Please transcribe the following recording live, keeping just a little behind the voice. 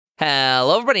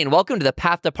Hello, everybody, and welcome to the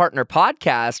Path to Partner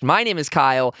podcast. My name is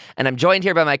Kyle, and I'm joined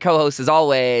here by my co-host, as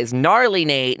always, Gnarly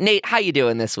Nate. Nate, how you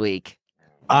doing this week?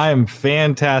 I'm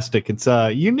fantastic. It's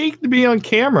unique to be on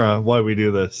camera while we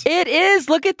do this. It is.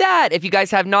 Look at that. If you guys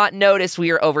have not noticed,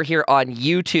 we are over here on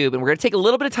YouTube, and we're going to take a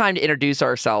little bit of time to introduce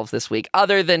ourselves this week,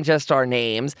 other than just our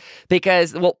names,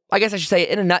 because, well, I guess I should say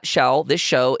in a nutshell, this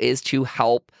show is to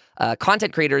help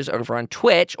content creators over on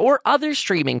Twitch or other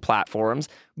streaming platforms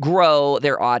grow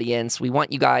their audience. We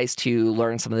want you guys to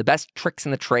learn some of the best tricks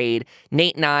in the trade.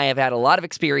 Nate and I have had a lot of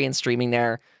experience streaming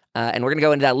there, and we're going to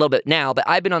go into that a little bit now, but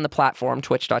I've been on the platform,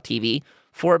 twitch.tv,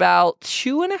 for about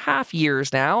 2.5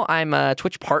 years now. I'm a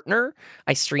Twitch partner.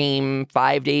 I stream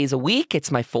 5 days a week.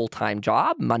 It's my full-time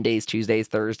job, Mondays, Tuesdays,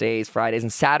 Thursdays, Fridays,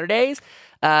 and Saturdays.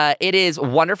 It is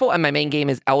wonderful, and my main game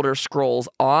is Elder Scrolls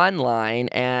Online.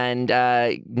 And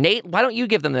Nate, why don't you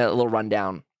give them a little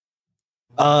rundown?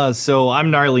 So I'm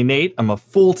Gnarly Nate. I'm a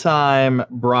full-time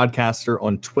broadcaster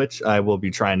on Twitch. I will be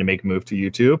trying to make a move to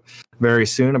YouTube very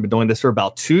soon. I've been doing this for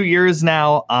about 2 years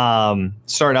now.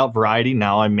 Started out variety.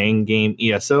 Now I'm main game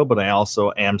ESO, but I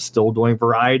also am still doing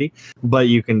variety. But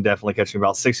you can definitely catch me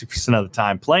about 60% of the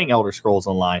time playing Elder Scrolls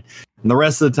Online. And the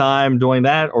rest of the time doing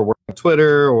that or working on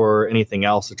Twitter or anything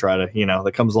else to try to,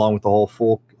 that comes along with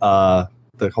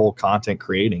the whole content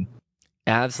creating.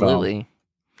 Absolutely.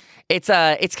 It's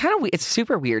kind of, it's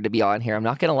super weird to be on here. I'm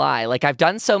not going to lie. Like, I've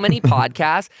done so many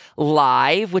podcasts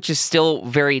live, which is still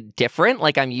very different.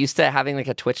 Like, I'm used to having like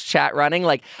a Twitch chat running.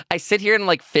 Like, I sit here and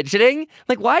like fidgeting.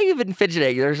 Like, why are you even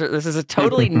fidgeting? This is a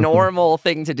totally normal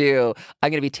thing to do. I'm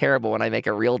going to be terrible when I make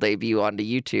a real debut onto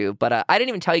YouTube. But I didn't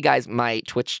even tell you guys my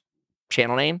Twitch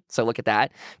channel name, so look at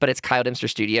that. But it's Kyle Dempster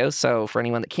Studios. So for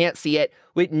anyone that can't see it,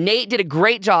 Nate did a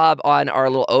great job on our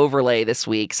little overlay this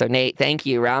week. So Nate, thank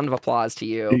you. Round of applause to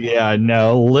you. Yeah,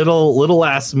 no, little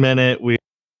last minute.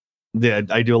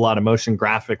 I do a lot of motion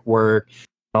graphic work,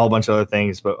 a whole bunch of other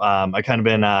things, but I kind of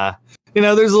been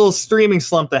there's a little streaming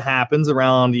slump that happens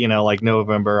around, like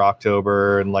November,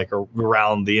 October, and like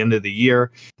around the end of the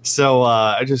year. So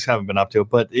I just haven't been up to it,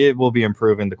 but it will be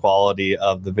improving. The quality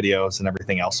of the videos and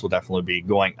everything else will definitely be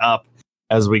going up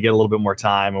as we get a little bit more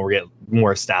time and we get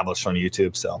more established on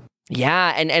YouTube. So.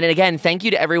 Yeah, and again, thank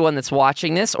you to everyone that's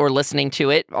watching this or listening to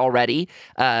it already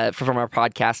from our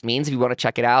podcast means. If you want to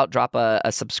check it out, drop a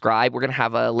subscribe. We're going to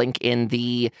have a link in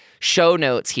the show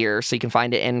notes here so you can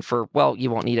find it in you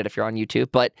won't need it if you're on YouTube,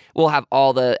 but we'll have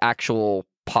all the actual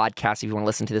podcast if you want to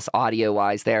listen to this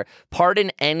audio-wise there.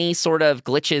 Pardon any sort of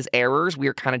glitches, errors.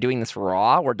 We're kind of doing this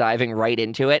raw. We're diving right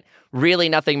into it. Really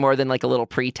nothing more than like a little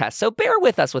pre-test. So bear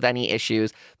with us with any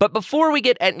issues. But before we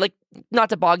get, not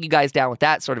to bog you guys down with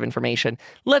that sort of information,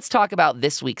 let's talk about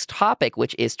this week's topic,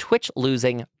 which is Twitch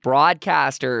losing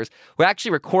broadcasters. We're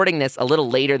actually recording this a little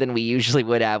later than we usually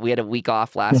would have. We had a week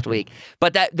off last week.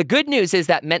 But the good news is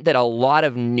that meant that a lot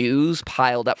of news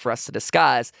piled up for us to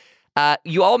discuss.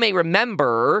 You all may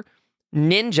remember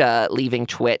Ninja leaving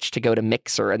Twitch to go to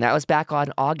Mixer, and that was back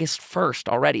on August 1st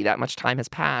already. That much time has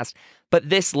passed. But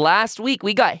this last week,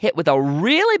 we got hit with a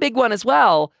really big one as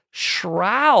well.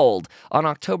 Shroud, on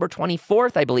October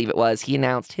 24th, I believe it was, he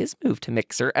announced his move to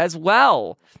Mixer as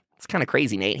well. It's kind of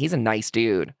crazy, Nate. He's a nice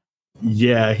dude.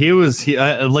 Yeah, he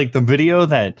like the video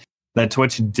that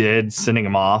Twitch did sending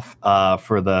him off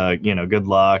for the, good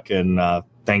luck and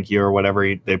thank you or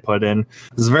whatever they put in.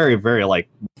 It was very, very like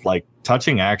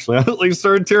touching, actually. I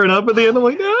started tearing up at the end. I'm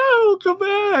like, no, come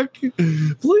back,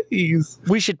 please.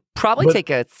 We should probably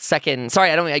take a second. Sorry,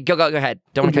 I don't go ahead.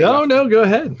 Don't want to No, go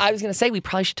ahead. I was going to say we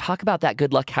probably should talk about that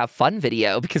good luck, have fun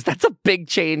video, because that's a big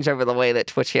change over the way that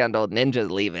Twitch handled Ninja's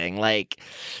leaving.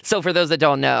 So for those that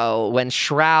don't know, when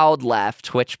Shroud left,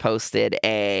 Twitch posted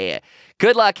a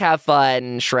good luck, have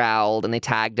fun, Shroud, and they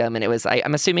tagged him, and it was,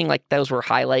 I'm assuming like those were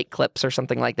highlight clips or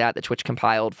something like that Twitch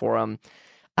compiled for him.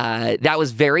 That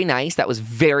was very nice. That was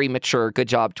very mature. Good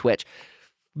job, Twitch.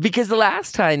 Because the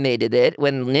last time they did it,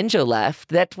 when Ninja left,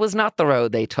 that was not the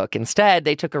road they took. Instead,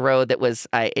 they took a road that was,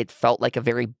 it felt like a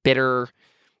very bitter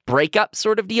breakup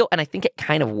sort of deal, and I think it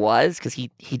kind of was, because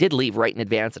he did leave right in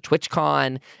advance of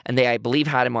TwitchCon, and they, I believe,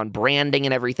 had him on branding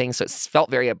and everything, so it felt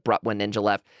very abrupt when Ninja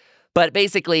left. But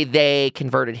basically, they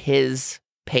converted his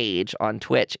page on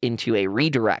Twitch into a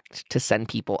redirect to send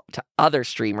people to other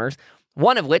streamers,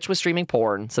 one of which was streaming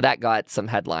porn. So that got some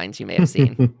headlines you may have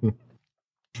seen.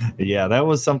 Yeah, that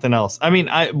was something else. I mean,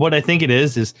 what I think it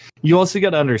is you also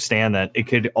got to understand that it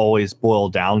could always boil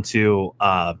down to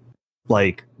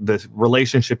like the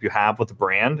relationship you have with the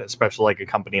brand, especially like a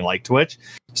company like Twitch.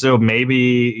 So maybe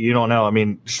you don't know. I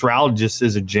mean, Shroud just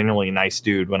is a genuinely nice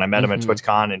dude. When I met him at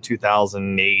TwitchCon in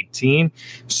 2018,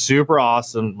 super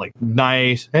awesome, like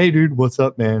nice. Hey, dude, what's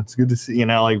up, man? It's good to see you.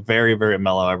 Know, like very, very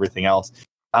mellow. Everything else.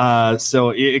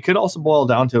 So it could also boil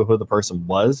down to who the person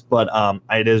was, but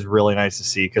it is really nice to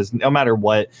see because no matter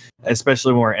what,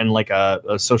 especially when we're in like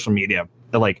a social media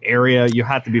like area, you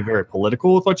have to be very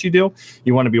political with what you do.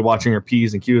 You want to be watching your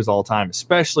P's and Q's all the time,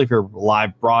 especially if you're a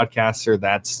live broadcaster.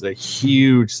 That's a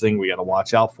huge thing we got to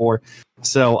watch out for.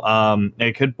 So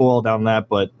it could boil down to that,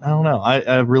 but I don't know.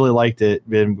 I really liked it.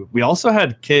 And we also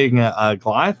had King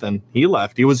Goliath. He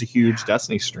left. He was a huge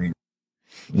Destiny streamer.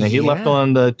 And he left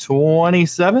on the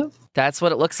 27th. That's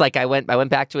what it looks like. I went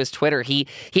back to his Twitter. He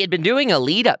had been doing a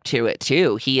lead up to it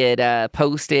too. He had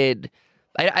posted.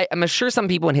 I'm sure some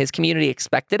people in his community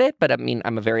expected it, but I mean,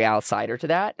 I'm a very outsider to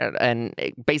that. And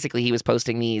basically, he was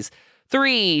posting these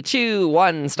 3, 2,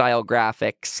 1 style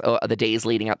graphics the days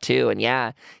leading up to. And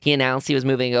yeah, he announced he was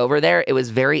moving over there. It was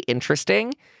very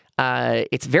interesting.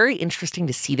 It's very interesting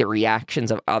to see the reactions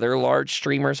of other large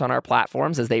streamers on our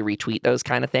platforms as they retweet those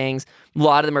kind of things. A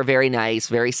lot of them are very nice,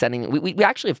 very sending. We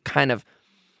actually have kind of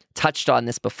touched on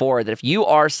this before, that if you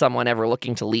are someone ever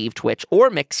looking to leave Twitch or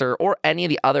Mixer or any of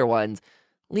the other ones,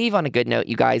 leave on a good note,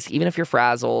 you guys. Even if you're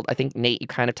frazzled, I think, Nate, you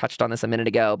kind of touched on this a minute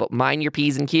ago, but mind your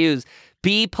P's and Q's.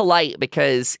 Be polite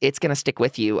because it's going to stick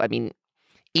with you. I mean,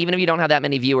 even if you don't have that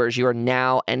many viewers, you are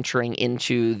now entering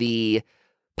into the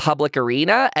public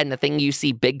arena, and the thing you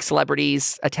see big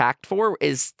celebrities attacked for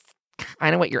is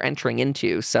kind of what you're entering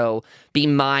into. So be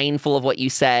mindful of what you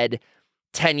said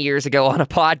 10 years ago on a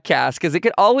podcast, because it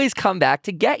could always come back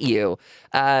to get you.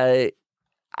 I'm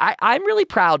really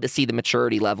proud to see the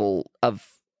maturity level of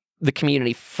the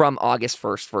community from August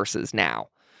 1st versus now.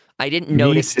 I didn't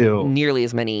notice nearly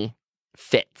as many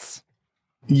fits.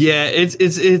 Yeah,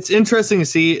 it's interesting to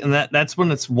see, and that's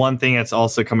when it's one thing that's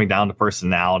also coming down to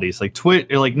personalities. Like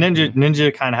like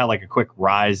Ninja kind of had like a quick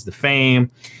rise to fame,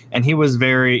 and he was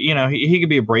very, he could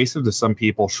be abrasive to some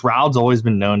people. Shroud's always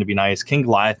been known to be nice. King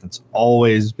Goliath's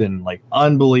always been like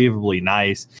unbelievably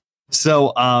nice.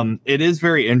 So it is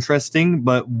very interesting.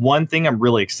 But one thing I'm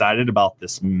really excited about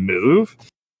this move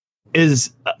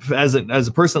is, as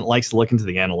a person that likes to look into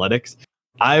the analytics,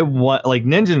 I want, like,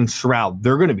 Ninja and Shroud,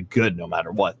 they're going to be good no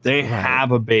matter what. They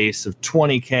have a base of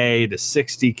 20K to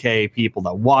 60K people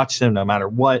that watch them no matter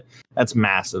what. That's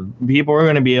massive. People are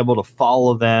going to be able to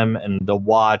follow them and to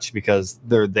watch because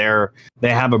they're there.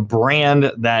 They have a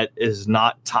brand that is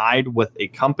not tied with a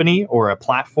company or a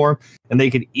platform, and they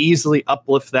could easily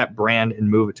uplift that brand and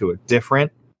move it to a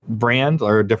different brand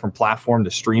or a different platform to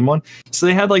stream on. So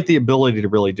they had like the ability to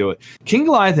really do it. King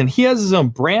Goliath, and he has his own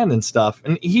brand and stuff,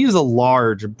 and he's a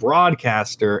large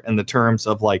broadcaster in the terms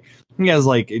of like, he has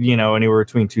like, anywhere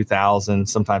between 2,000,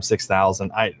 sometimes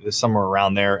 6,000, somewhere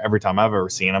around there every time I've ever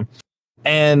seen him.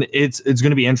 And it's going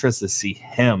to be interesting to see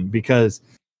him, because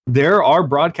there are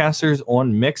broadcasters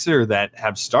on Mixer that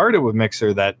have started with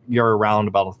Mixer that are around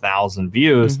about 1,000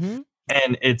 views.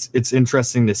 And it's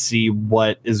interesting to see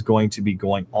what is going to be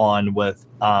going on with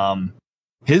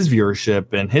his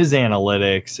viewership and his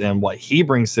analytics and what he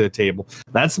brings to the table.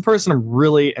 That's the person I'm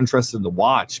really interested to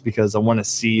watch, because I want to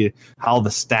see how the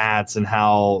stats and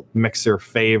how Mixer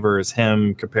favors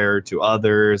him compared to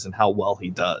others and how well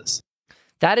he does.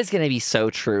 That is going to be so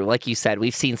true. Like you said,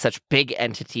 we've seen such big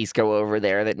entities go over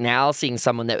there that now seeing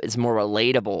someone that is more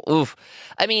relatable. Oof.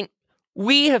 I mean,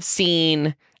 we have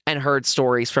seen and heard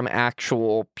stories from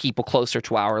actual people closer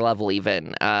to our level,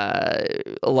 even a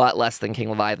lot less than King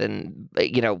Leviathan,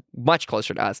 much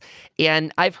closer to us.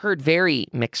 And I've heard very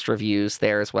mixed reviews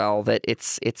there as well. That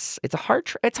it's hard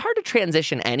to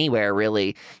transition anywhere,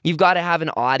 really. You've got to have an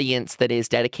audience that is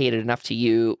dedicated enough to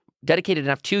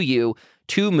you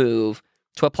to move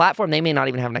to a platform they may not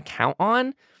even have an account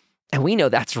on, and we know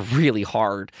that's really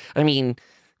hard. I mean,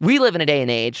 we live in a day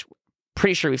and age.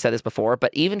 Pretty sure we've said this before,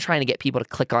 but even trying to get people to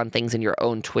click on things in your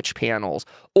own Twitch panels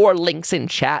or links in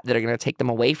chat that are going to take them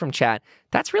away from chat,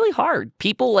 that's really hard.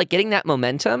 People like getting that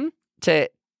momentum to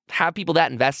have people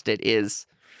that invested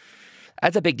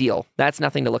that's a big deal. That's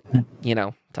nothing to look,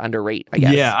 to underrate, I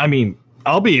guess. Yeah, I mean,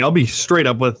 I'll be straight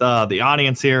up with the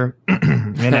audience here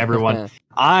and everyone.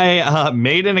 I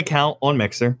made an account on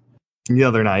Mixer the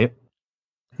other night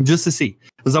just to see,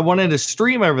 because I wanted to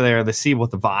stream over there to see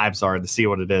what the vibes are, to see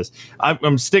what it is.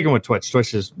 I'm sticking with Twitch.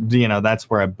 Twitch is, that's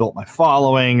where I built my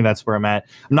following. That's where I'm at.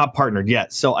 I'm not partnered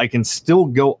yet, so I can still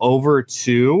go over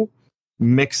to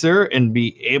Mixer and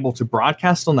be able to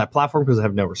broadcast on that platform because I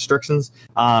have no restrictions.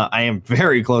 I am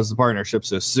very close to partnership,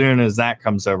 so as soon as that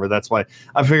comes over, that's why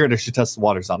I figured I should test the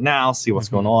waters out now, see what's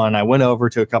going on. I went over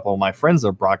to a couple of my friends that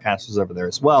are broadcasters over there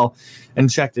as well and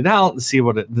checked it out to see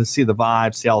to see the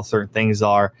vibes, see how certain things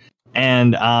are.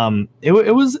 And it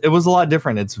was a lot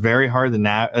different. It's very hard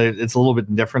to it's a little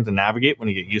bit different to navigate when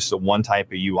you get used to one type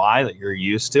of UI that you're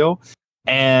used to.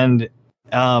 And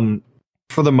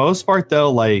for the most part,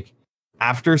 though, like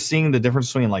after seeing the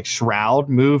difference between like Shroud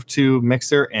move to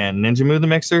Mixer and Ninja move to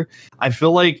Mixer, I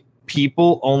feel like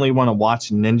people only want to watch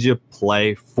Ninja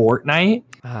play Fortnite,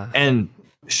 and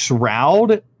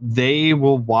Shroud, they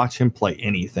will watch him play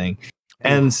anything.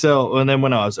 And then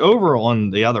when I was over on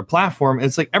the other platform,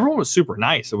 it's like everyone was super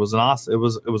nice. It was an awesome, it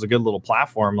was a good little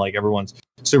platform. Like everyone's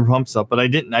super pumped up, but I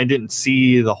didn't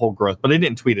see the whole growth, but I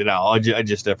didn't tweet it out. I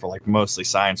just did for like mostly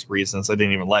science reasons. I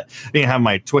didn't have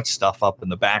my Twitch stuff up in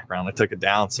the background. I took it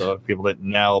down so people didn't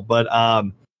know. But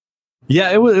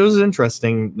yeah, it was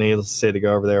interesting, needless to say, to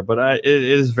go over there. But it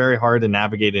is very hard to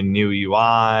navigate a new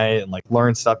UI and like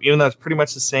learn stuff, even though it's pretty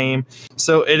much the same.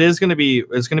 So it's going to be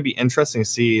interesting to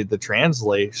see the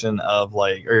translation of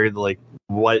like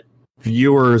what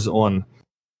viewers on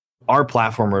our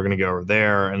platform are going to go over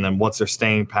there, and then what's their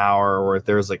staying power, or if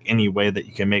there's like any way that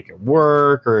you can make it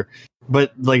work.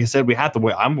 But like I said, we have to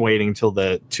wait. I'm waiting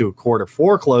until quarter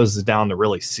four closes down to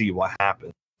really see what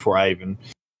happens before I even.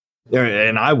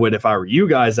 And I would, if I were you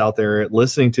guys out there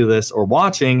listening to this or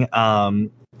watching,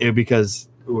 because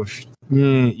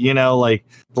you know, like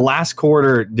the last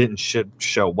quarter didn't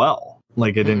show well.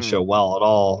 Like it didn't show well at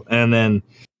all. And then,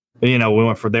 you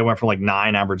know, they went from like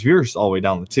 9 average viewers all the way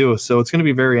down to 2. So it's going to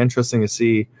be very interesting to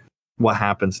see what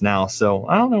happens now. So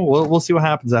I don't know. We'll see what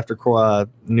happens after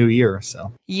New Year.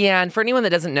 So yeah, and for anyone that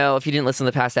doesn't know, if you didn't listen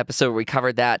to the past episode where we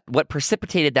covered that, what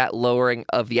precipitated that lowering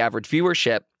of the average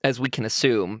viewership, as we can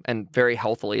assume and very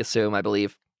healthily assume, I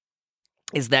believe,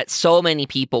 is that so many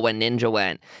people, when Ninja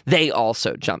went, they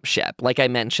also jumped ship. Like I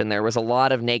mentioned, there was a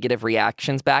lot of negative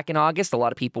reactions back in August. A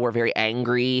lot of people were very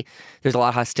angry. There's a lot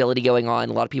of hostility going on.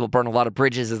 A lot of people burned a lot of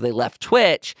bridges as they left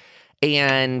Twitch.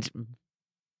 And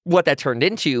what that turned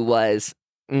into was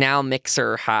now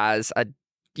Mixer has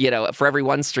for every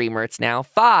one streamer, it's now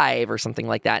 5 or something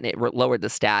like that. And it lowered the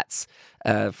stats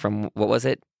from, what was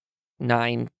it?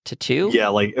 9 to 2. Yeah,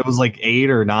 like it was like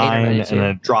 8 or 9, and then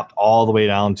it dropped all the way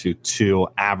down to 2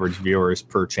 average viewers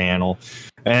per channel.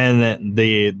 And then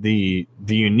the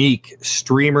unique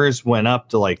streamers went up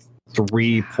to like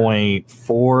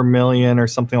 3.4 million or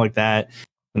something like that.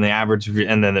 And the average,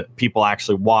 and then the people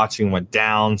actually watching went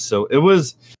down. So it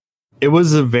was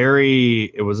a very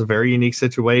unique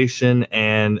situation.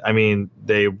 And I mean,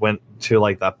 they went to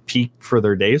like the peak for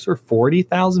their days were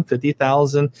 40,000,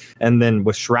 50,000. And then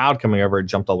with Shroud coming over, it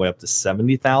jumped all the way up to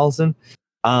 70,000.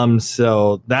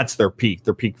 So that's their peak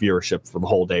viewership for the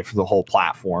whole day, for the whole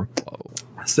platform.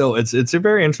 Whoa. So it's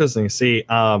very interesting to see.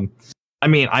 I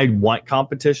mean, I want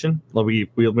competition. We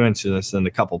mentioned this in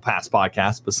a couple past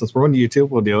podcasts, but since we're on YouTube,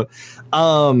 we'll do it.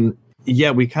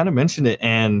 Yeah, we kind of mentioned it,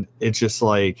 and it's just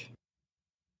like,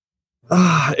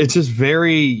 it's just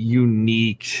very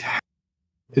unique.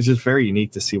 It's just very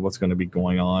unique to see what's going to be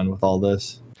going on with all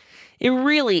this. It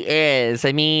really is.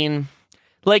 I mean,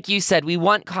 like you said, we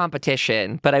want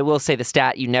competition, but I will say the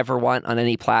stat you never want on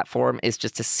any platform is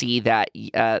just to see that.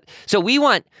 So we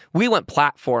want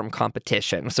platform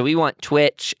competition. So we want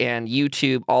Twitch and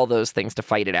YouTube, all those things to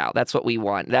fight it out. That's what we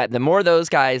want. That the more those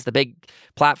guys, the big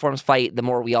platforms fight, the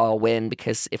more we all win.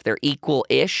 Because if they're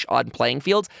equal-ish on playing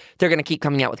fields, they're going to keep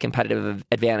coming out with competitive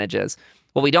advantages.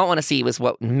 What we don't want to see was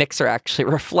what Mixer actually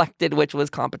reflected, which was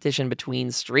competition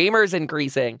between streamers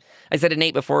increasing. I said to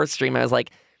Nate before stream, I was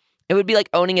like, it would be like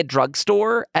owning a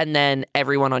drugstore, and then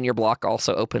everyone on your block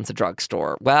also opens a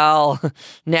drugstore. Well,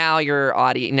 now your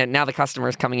audience, now the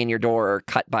customers coming in your door are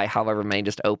cut by however many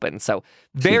just opened. So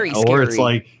very scary.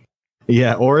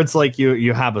 Or it's like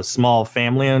you have a small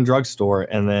family-owned drugstore,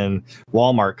 and then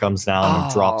Walmart comes down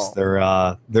and drops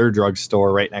their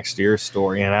drugstore right next to your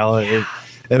store. You know,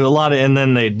 and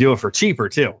then they do it for cheaper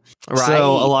too. Right.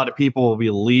 So a lot of people will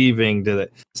be leaving to that.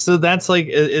 So that's like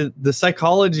the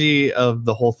psychology of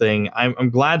the whole thing. I'm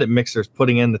glad that Mixer's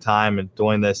putting in the time and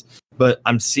doing this, but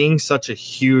I'm seeing such a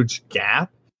huge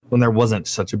gap when there wasn't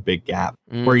such a big gap.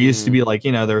 Where it used to be like,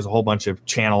 you know, there's a whole bunch of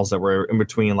channels that were in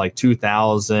between like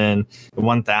 2,000 and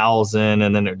 1,000,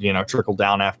 and then it, you know, trickled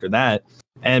down after that.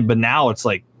 But now it's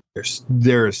like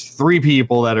there's 3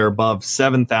 people that are above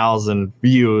 7,000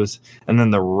 views, and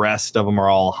then the rest of them are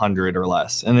all 100 or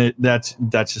less. And that's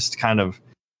just kind of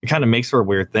it kind of makes for a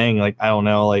weird thing. Like, I don't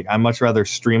know, like, I much rather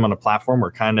stream on a platform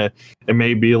where kind of it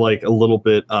may be like a little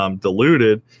bit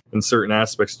diluted in certain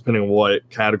aspects, depending on what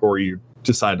category you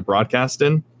decide to broadcast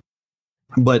in.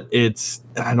 But it's,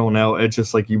 I don't know, it's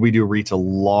just like we do reach a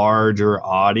larger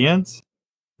audience.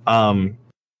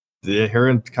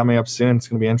 Here coming up soon, it's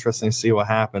going to be interesting to see what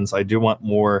happens. I do want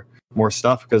more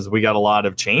stuff because we got a lot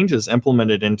of changes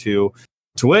implemented into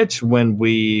Twitch when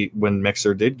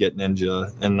Mixer did get Ninja,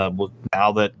 and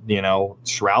now that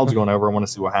Shroud's going over, I want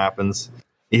to see what happens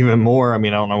even more. I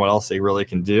mean, I don't know what else they really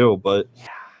can do, but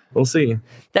we'll see.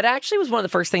 That actually was one of the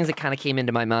first things that kind of came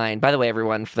into my mind. By the way,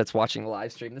 everyone that's watching the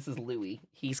live stream, this is Louis.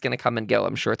 He's going to come and go,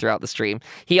 I'm sure, throughout the stream.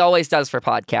 He always does for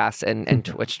podcasts and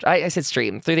Twitch. I said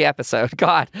stream through the episode.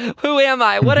 God, who am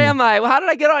I? What am I? How did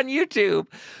I get on YouTube?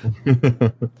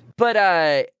 But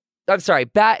I'm sorry.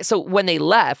 So when they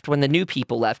left, when the new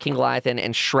people left, King Goliath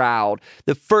and Shroud,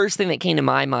 the first thing that came to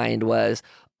my mind was,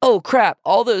 oh crap,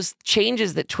 all those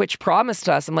changes that Twitch promised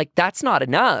us. I'm like, that's not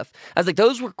enough. I was like,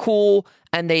 those were cool,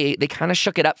 and they kind of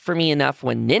shook it up for me enough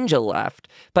when Ninja left.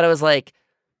 But I was like,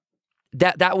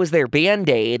 that was their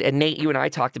Band-Aid. And Nate, you and I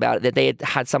talked about it, that they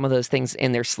had some of those things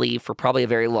in their sleeve for probably a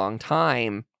very long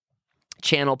time.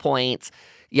 Channel points,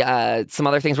 some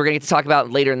other things we're going to get to talk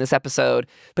about later in this episode.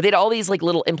 But they had all these like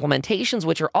little implementations,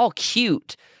 which are all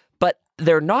cute, but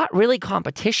they're not really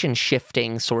competition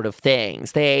shifting sort of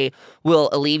things. They will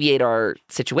alleviate our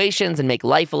situations and make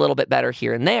life a little bit better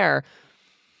here and there.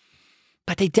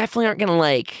 But they definitely aren't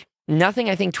going to nothing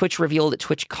I think Twitch revealed at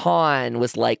TwitchCon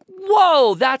was like,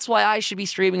 whoa, that's why I should be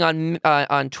streaming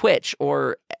on Twitch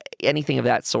or anything of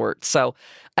that sort. So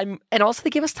and also they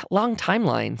give us long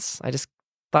timelines. I just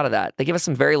thought of that. They give us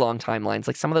some very long timelines.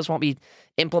 Like some of those won't be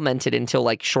implemented until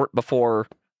like short before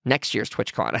next year's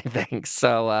TwitchCon, I think.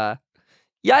 So,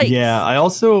 yikes. Yeah, I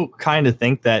also kind of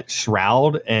think that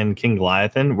Shroud and King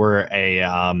Goliathan were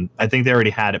I think they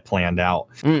already had it planned out.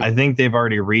 I think they've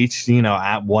already reached,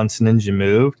 at once Ninja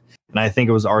moved, and I think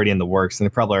it was already in the works, and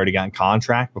they probably already got in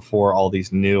contract before all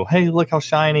these new, hey, look how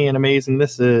shiny and amazing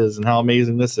this is, and how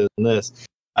amazing this is, and this.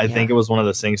 I think it was one of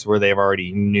those things where they've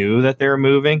already knew that they were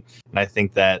moving, and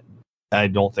I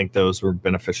don't think those were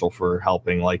beneficial for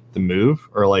helping like the move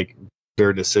or like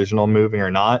their decision on moving or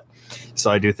not.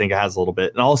 So I do think it has a little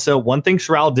bit. And also one thing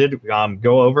Shroud did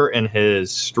go over in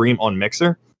his stream on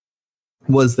Mixer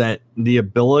was that the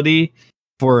ability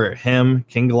for him,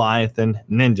 King Goliathan,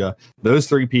 Ninja, those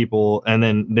three people, and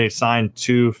then they signed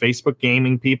 2 Facebook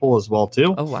gaming people as well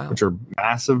too. Oh wow. Which are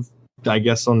massive, I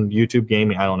guess, on YouTube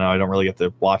gaming. I don't know. I don't really get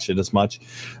to watch it as much.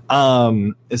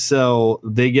 So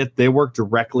they work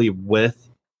directly with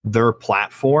their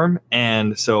platform,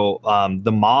 and so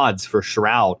the mods for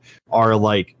Shroud are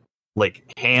like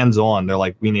hands-on. They're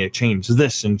like, we need to change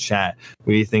this in chat.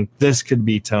 We think this could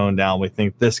be toned down. We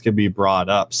think this could be brought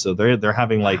up. So they're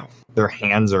having like their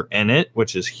hands are in it,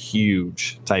 which is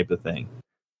huge type of thing.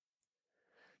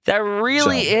 That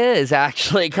really is,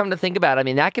 actually, come to think about it. I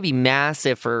mean, that could be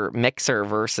massive for Mixer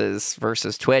versus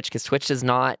Twitch, because Twitch does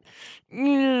not.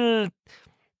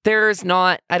 There's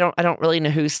not. I don't really know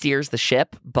who steers the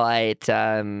ship, but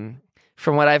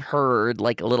from what I've heard,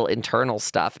 like a little internal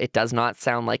stuff, it does not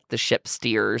sound like the ship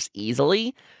steers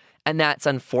easily, and that's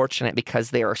unfortunate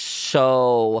because they are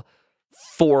so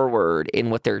forward in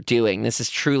what they're doing. This is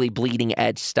truly bleeding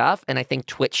edge stuff, and I think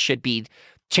Twitch should be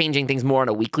changing things more on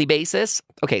a weekly basis.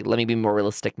 Okay, let me be more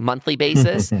realistic. Monthly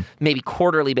basis, maybe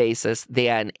quarterly basis,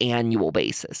 than annual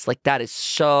basis. Like, that is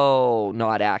so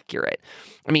not accurate.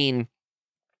 I mean,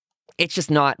 it's just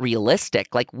not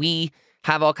realistic. Like, we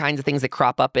have all kinds of things that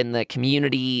crop up in the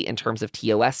community in terms of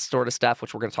TOS sort of stuff,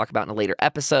 which we're going to talk about in a later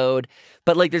episode.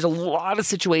 But, like, there's a lot of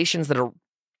situations that are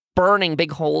burning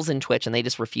big holes in Twitch, and they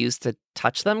just refuse to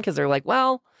touch them because they're like,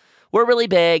 well, we're really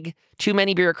big. Too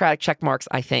many bureaucratic check marks,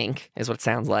 I think, is what it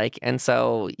sounds like. And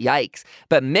so, yikes.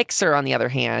 But Mixer, on the other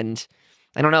hand,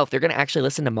 I don't know if they're going to actually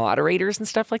listen to moderators and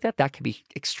stuff like that. That could be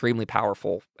extremely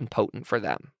powerful and potent for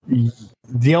them.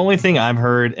 The only thing I've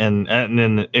heard, and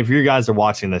if you guys are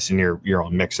watching this and you're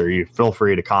on Mixer, you feel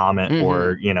free to comment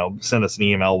or send us an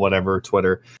email, whatever,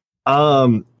 Twitter.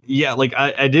 Yeah, like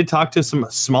I did talk to some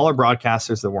smaller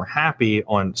broadcasters that weren't happy,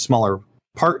 on smaller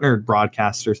partnered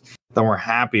broadcasters that weren't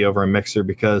happy over a Mixer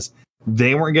because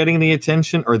they weren't getting the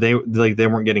attention, or they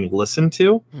weren't getting listened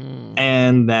to,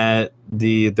 and that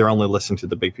they're only listening to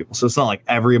the big people. So it's not like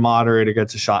every moderator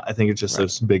gets a shot. I think it's just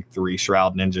those big 3: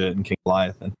 Shroud, Ninja, and King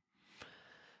Goliathan.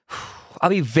 I'll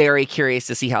be very curious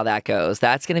to see how that goes.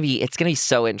 It's going to be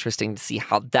so interesting to see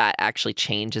how that actually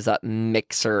changes up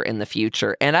Mixer in the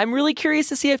future. And I'm really curious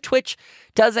to see if Twitch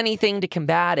does anything to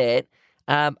combat it.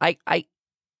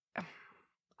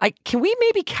 Can we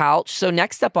maybe couch? So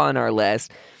next up on our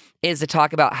list is to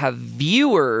talk about how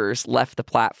viewers left the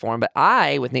platform. But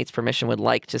I, with Nate's permission, would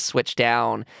like to switch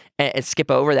down and skip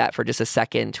over that for just a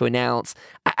second to announce.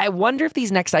 I wonder if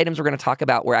these next items we're going to talk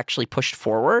about were actually pushed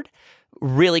forward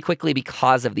really quickly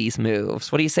because of these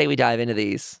moves. What do you say we dive into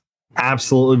these?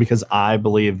 Absolutely, because I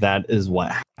believe that is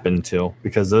what happened too.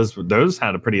 Because those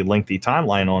had a pretty lengthy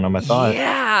timeline on them, I thought.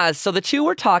 Yeah, so the two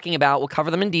we're talking about, we'll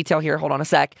cover them in detail here. Hold on a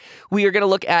sec. We are going to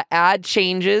look at ad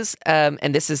changes,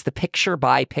 and this is the picture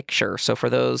by picture. So for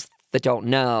those that don't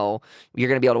know, you're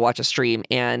going to be able to watch a stream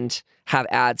and have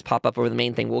ads pop up over the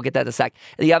main thing. We'll get that in a sec.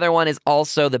 The other one is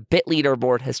also the bit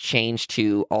leaderboard has changed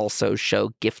to also show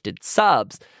gifted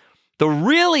subs. The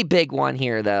really big one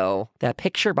here, though, that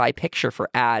picture by picture for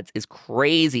ads is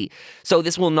crazy. So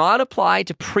this will not apply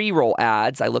to pre-roll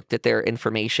ads. I looked at their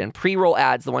information. Pre-roll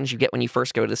ads, the ones you get when you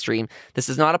first go to the stream, this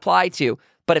does not apply to.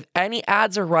 But if any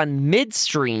ads are run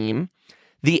mid-stream,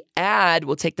 the ad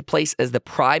will take the place as the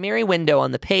primary window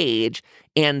on the page,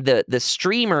 and the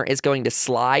streamer is going to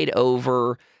slide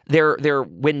over. Their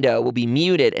window will be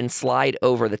muted and slide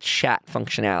over the chat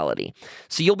functionality.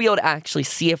 So you'll be able to actually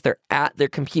see if they're at their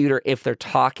computer, if they're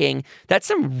talking. That's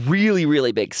some really,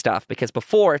 really big stuff, because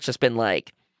before it's just been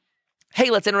like,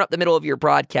 hey, let's interrupt the middle of your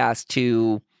broadcast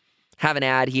to have an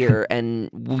ad here. And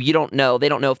you don't know. They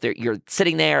don't know if you're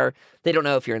sitting there. They don't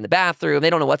know if you're in the bathroom. They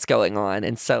don't know what's going on.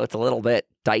 And so it's a little bit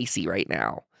dicey right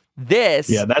now.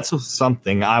 Yeah, that's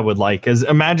something I would like. Because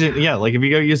imagine, like if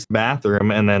you go use the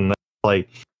bathroom and then like,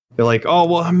 you're like, oh,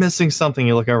 well, I'm missing something.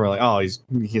 You look over like, oh,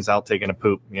 he's out taking a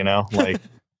poop, like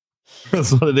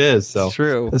that's what it is. So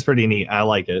true. It's pretty neat. I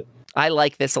like it. I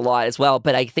like this a lot as well.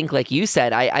 But I think, like you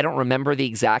said, I don't remember the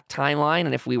exact timeline.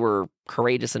 And if we were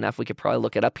courageous enough, we could probably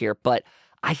look it up here. But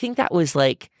I think that was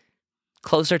like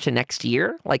closer to next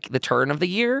year, like the turn of the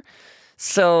year.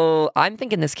 So I'm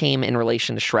thinking this came in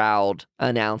relation to Shroud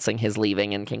announcing his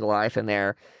leaving and King Goliath in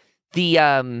there.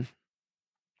 The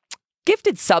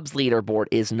gifted subs leaderboard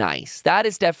is nice. That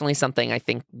is definitely something I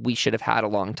think we should have had a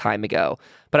long time ago.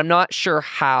 But I'm not sure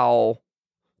how.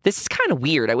 This is kind of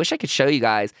weird. I wish I could show you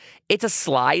guys. It's a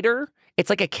slider. It's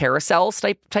like a carousel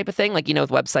type of thing. Like, with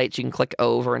websites, you can click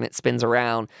over and it spins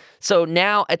around. So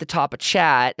now at the top of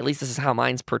chat, at least this is how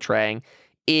mine's portraying,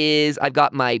 is I've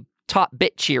got my top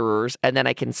bit cheerers, and then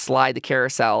I can slide the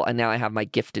carousel, and now I have my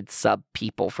gifted sub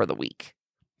people for the week.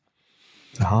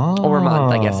 Or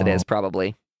month, I guess it is,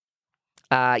 probably.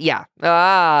 Is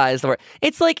the word.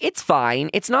 It's like, it's fine.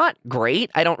 It's not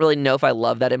great. I don't really know if I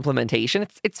love that implementation.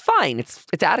 It's fine. It's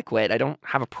adequate. I don't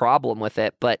have a problem with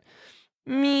it, but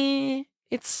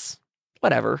it's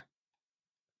whatever.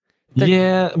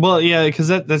 Because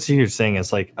that's what you're saying.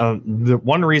 It's like the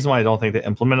one reason why I don't think they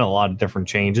implemented a lot of different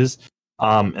changes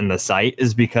in the site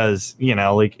is because a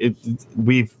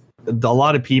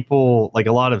lot of people, like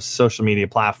a lot of social media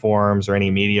platforms or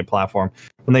any media platform,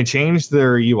 when they change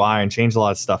their UI and change a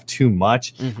lot of stuff too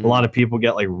much, a lot of people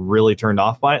get like really turned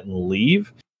off by it and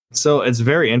leave. So it's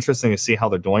very interesting to see how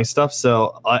they're doing stuff.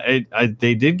 So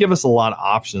they did give us a lot of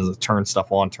options to turn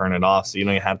stuff on, turn it off. So you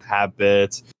don't have to have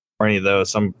bits or any of those.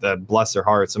 Some that bless their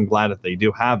hearts. I'm glad that they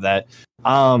do have that.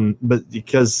 But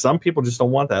because some people just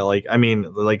don't want that.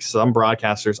 Like some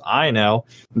broadcasters I know,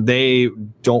 they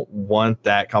don't want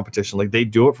that competition. Like they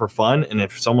do it for fun, and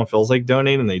if someone feels like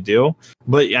donating, they do.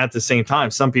 But at the same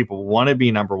time, some people want to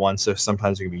be number one, so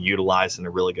sometimes it can be utilized in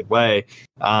a really good way.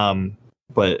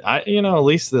 But at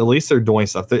least they're doing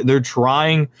stuff. They're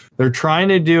trying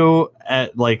to do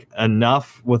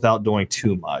enough without doing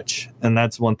too much, and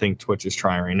that's one thing Twitch is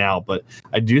trying right now. But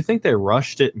I do think they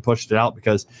rushed it and pushed it out,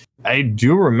 because I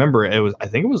do remember I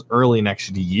think it was early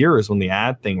next year is when the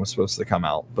ad thing was supposed to come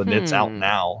out, but it's out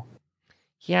now.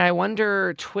 Yeah, I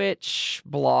wonder, Twitch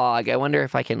blog. I wonder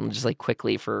if I can just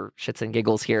quickly, for shits and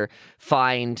giggles here,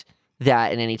 find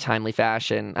that in any timely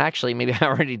fashion. Actually, maybe I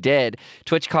already did.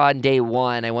 TwitchCon day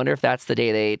 1. I wonder if that's the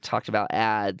day they talked about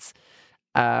ads.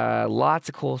 Lots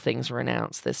of cool things were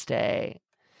announced this day.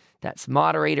 That's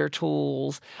moderator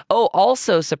tools. Oh,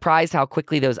 also surprised how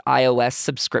quickly those iOS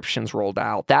subscriptions rolled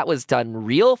out. That was done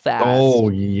real fast. Oh,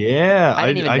 yeah.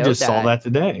 I just saw that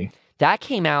today. That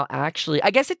came out, actually.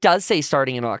 I guess it does say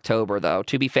starting in October, though.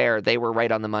 To be fair, they were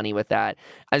right on the money with that.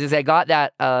 As I say, I got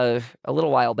that a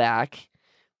little while back.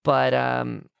 But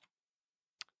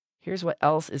here's what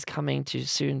else is coming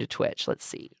soon to Twitch. Let's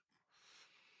see.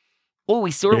 Oh,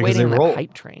 we still waiting on that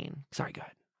hype train. Sorry, go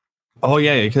ahead. Oh,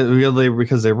 yeah,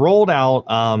 because they rolled out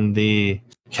I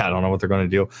don't know what they're going to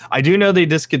do. I do know they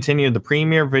discontinued the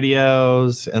premiere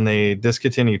videos, and they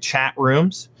discontinued chat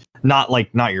rooms. Not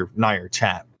your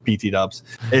chat PT dubs.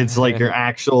 It's like your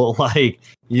actual like,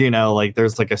 like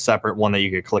there's like a separate one that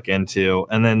you could click into,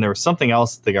 and then there was something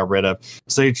else they got rid of.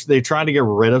 So they tried to get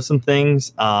rid of some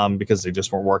things because they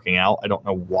just weren't working out. I don't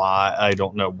know why. I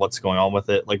don't know what's going on with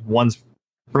it. Like one's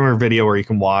premiere video where you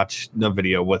can watch the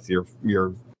video with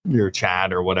your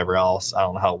chat or whatever else. I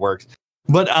don't know how it works.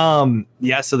 But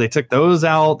yeah, so they took those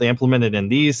out. They implemented in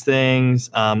these things.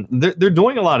 They're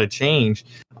doing a lot of change.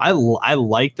 I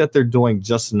like that they're doing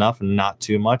just enough and not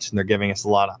too much, and they're giving us a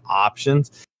lot of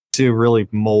options to really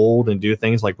mold and do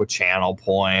things like with channel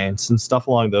points and stuff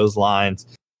along those lines.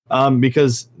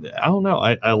 Because I don't know,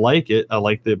 I like it. I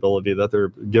like the ability that they're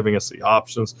giving us the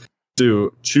options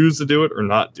to choose to do it or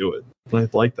not do it. I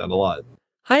like that a lot.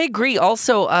 I agree.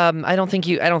 Also, I don't think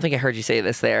I heard you say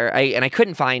this there. I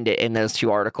couldn't find it in those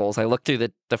two articles. I looked through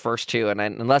the first two, and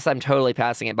unless I'm totally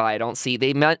passing it by, I don't see.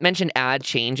 They mentioned ad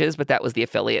changes, but that was the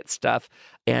affiliate stuff.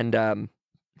 And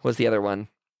what was the other one?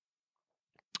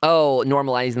 Oh,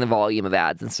 normalizing the volume of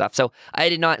ads and stuff. So I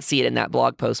did not see it in that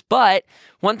blog post. But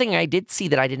one thing I did see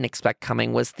that I didn't expect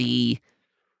coming was the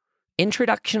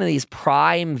introduction of these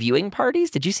Prime viewing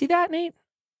parties. Did you see that, Nate?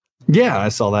 Yeah, I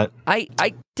saw that. I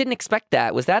didn't expect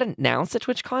that. Was that announced at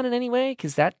TwitchCon in any way?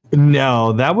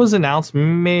 No, that was announced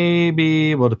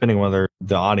maybe, well, depending on whether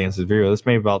the audience is viewing this,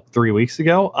 maybe about 3 weeks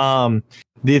ago.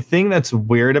 The thing that's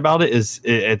weird about it is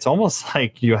it's almost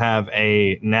like you have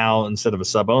now instead of a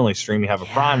sub only stream, you have a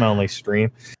Prime only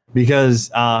stream,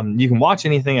 because you can watch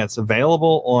anything that's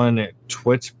available on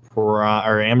Twitch Prime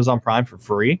or Amazon Prime for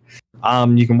free.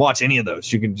 You can watch any of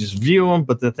those. You can just view them,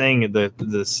 but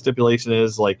the stipulation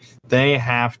is like they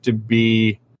have to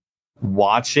be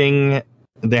watching.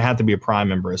 They have to be a Prime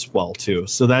member as well too.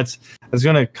 So that's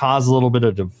going to cause a little bit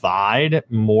of divide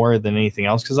more than anything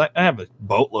else, because I have a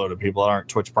boatload of people that aren't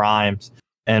Twitch Primes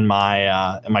in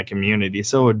my community.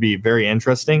 So it would be very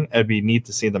interesting. It'd be neat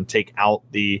to see them take out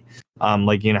the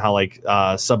like,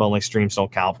 how sub only streams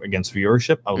don't count against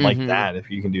viewership. I would like that if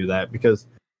you can do that, because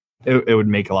it would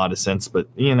make a lot of sense. But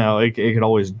it could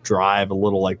always drive a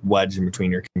little like wedge in between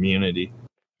your community.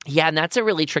 Yeah, and that's a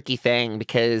really tricky thing,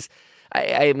 because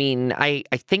I mean, I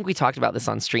think we talked about this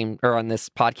on stream or on this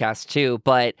podcast too,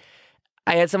 but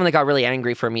I had someone that got really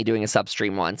angry for me doing a sub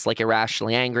stream once, like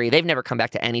irrationally angry. They've never come back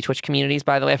to any Twitch communities,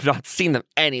 by the way. I've not seen them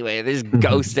anyway. They just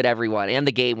ghosted everyone and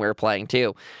the game we were playing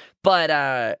too. But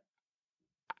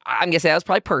I'm gonna say that was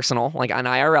probably personal, like an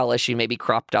IRL issue maybe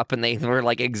cropped up, and they were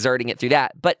like exerting it through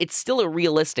that. But it's still a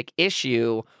realistic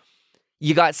issue.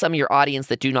 You got some of your audience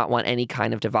that do not want any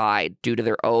kind of divide due to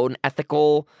their own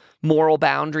ethical, moral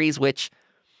boundaries, which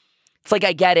it's like,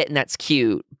 I get it and that's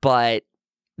cute, but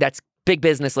that's big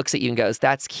business looks at you and goes,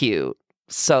 that's cute,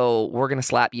 so we're going to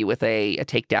slap you with a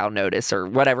takedown notice or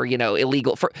whatever,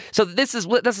 illegal. So this is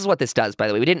what this does, by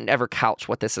the way. We didn't ever couch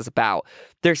what this is about.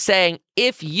 They're saying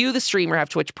if you, the streamer, have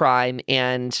Twitch Prime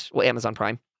and Amazon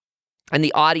Prime, and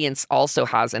the audience also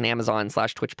has an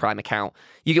Amazon/Twitch Prime account,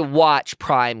 you can watch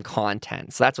Prime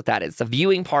content. So that's what that is. It's a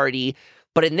viewing party.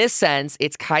 But in this sense,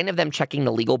 it's kind of them checking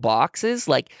the legal boxes.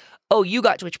 Like, oh, you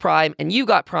got Twitch Prime and you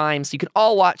got Prime, so you can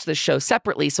all watch this show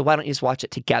separately. So why don't you just watch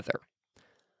it together?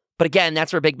 But again,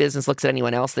 that's where big business looks at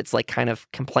anyone else that's like kind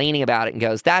of complaining about it and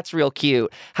goes, that's real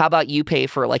cute. How about you pay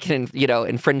for like,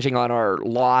 infringing on our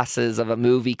losses of a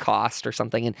movie cost or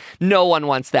something? And no one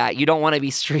wants that. You don't want to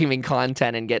be streaming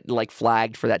content and get like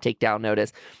flagged for that takedown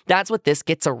notice. That's what this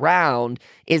gets around,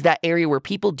 is that area where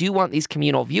people do want these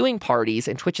communal viewing parties,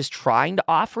 and Twitch is trying to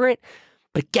offer it.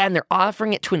 But again, they're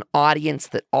offering it to an audience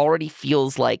that already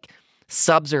feels like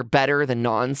subs are better than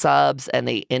non-subs, and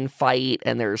they infight,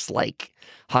 and there's like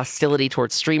hostility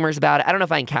towards streamers about it. I don't know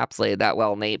if I encapsulated that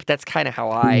well, Nate, but that's kind of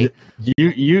how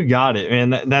you got it,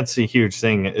 man. That's a huge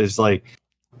thing. Is like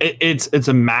it's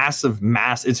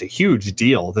a huge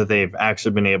deal that they've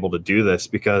actually been able to do this,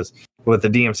 because with the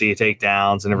DMC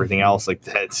takedowns and everything else, like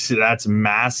that's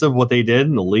massive what they did,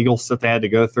 and the legal stuff they had to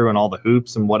go through and all the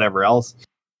hoops and whatever else.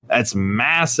 That's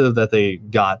massive that they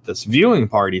got this viewing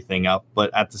party thing up,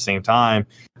 but at the same time,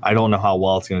 I don't know how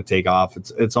well it's going to take off.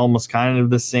 It's almost kind of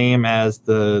the same as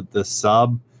the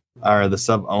sub or the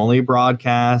sub only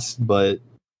broadcast, but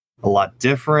a lot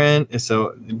different.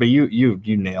 So, but you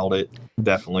nailed it.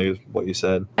 Definitely is what you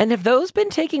said. And have those been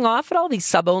taking off at all? These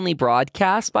sub only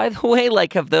broadcasts, by the way,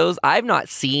 like have those? I've not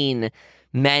seen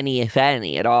many, if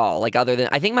any, at all. Like other than,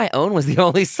 I think my own was the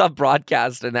only sub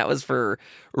broadcast, and that was for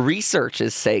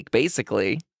research's sake,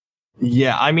 basically.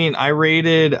 Yeah, I mean, I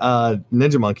rated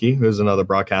Ninja Monkey, who's another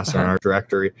broadcaster in our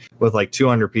directory, with like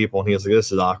 200 people, and he was like,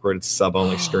 "This is awkward. It's a sub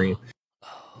only stream."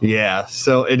 Yeah,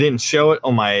 so it didn't show it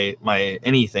on my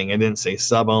anything. It didn't say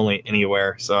sub only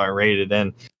anywhere, so I rated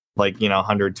in. like,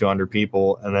 100, 200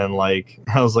 people. And then like,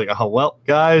 I was like, oh, well,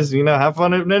 guys, have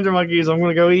fun at Ninja Monkeys. I'm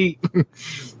going to go eat.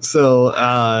 So,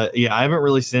 yeah, I haven't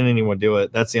really seen anyone do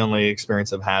it. That's the only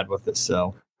experience I've had with it.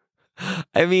 So,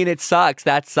 I mean, it sucks.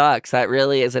 That sucks. That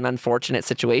really is an unfortunate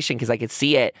situation because I could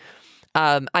see it.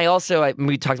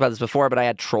 We talked about this before, but I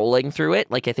had trolling through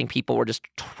it. Like, I think people were just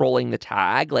trolling the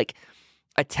tag, like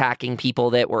attacking people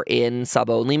that were in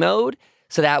sub-only mode.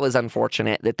 So that was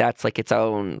unfortunate that's like its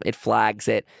own, it flags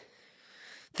it.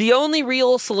 The only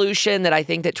real solution that I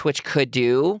think that Twitch could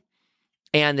do,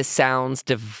 and this sounds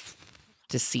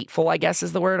deceitful, I guess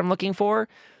is the word I'm looking for,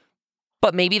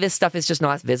 but maybe this stuff is just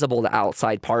not visible to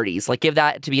outside parties. Like, give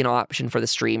that to be an option for the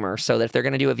streamer so that if they're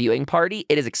going to do a viewing party,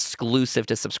 it is exclusive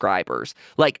to subscribers.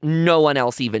 Like, no one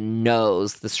else even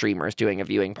knows the streamer is doing a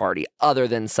viewing party other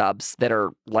than subs that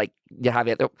are like,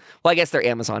 well, I guess they're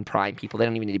Amazon Prime people. They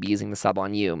don't even need to be using the sub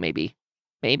on you, maybe.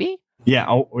 Maybe? Yeah,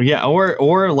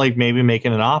 or like maybe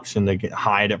making an option to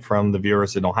hide it from the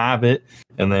viewers that don't have it,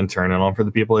 and then turn it on for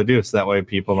the people that do. So that way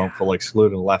people don't feel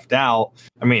excluded and left out.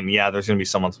 I mean, yeah, there's gonna be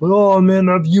someone's like, oh man,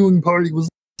 that viewing party was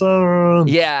awesome.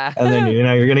 Yeah, and then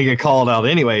you're gonna get called out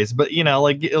anyways. But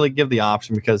like give the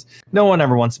option because no one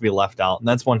ever wants to be left out, and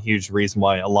that's one huge reason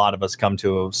why a lot of us come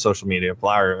to social media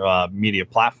media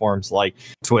platforms like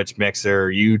Twitch, Mixer,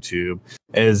 YouTube.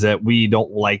 Is that we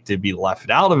don't like to be left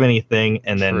out of anything,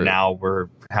 and then now we're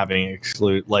having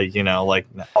exclude, like,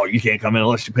 oh, you can't come in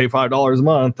unless you pay $5 a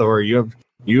month, or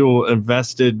you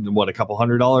invested a couple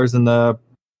 $100 in the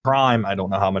Prime. I don't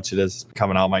know how much it is. It's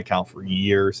coming out of my account for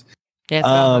years. Yeah, it's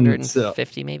about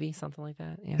 150 maybe, something like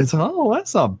that. Yeah. It's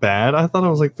that's not bad. I thought it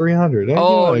was like 300.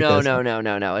 Oh,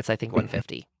 no. It's I think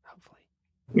 150.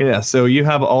 Yeah, so you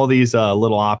have all these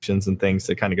little options and things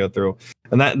to kind of go through,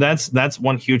 and that's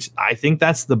one huge. I think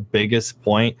that's the biggest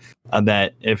point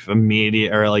that if a media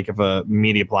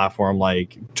platform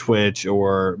like Twitch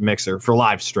or Mixer for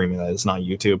live streaming, that is not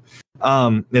YouTube,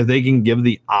 if they can give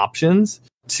the options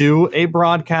to a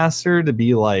broadcaster to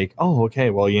be like, oh, okay,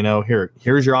 well,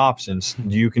 here's your options.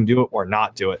 You can do it or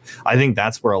not do it. I think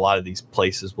that's where a lot of these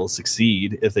places will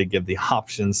succeed if they give the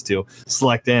options to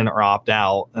select in or opt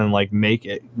out and like make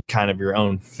it kind of your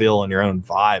own feel and your own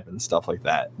vibe and stuff like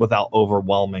that without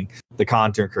overwhelming the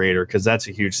content creator. Because that's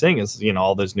a huge thing is,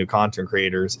 all those new content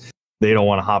creators, they don't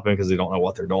want to hop in because they don't know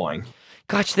what they're doing.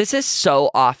 Gosh, this is so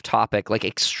off topic, like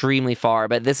extremely far,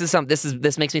 but this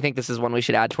makes me think this is one we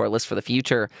should add to our list for the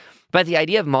future. But the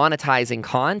idea of monetizing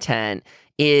content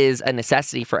is a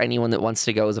necessity for anyone that wants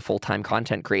to go as a full-time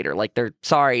content creator. Like,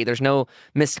 there's no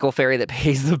mystical fairy that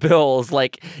pays the bills.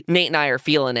 Like, Nate and I are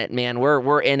feeling it, man.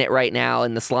 We're in it right now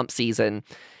in the slump season.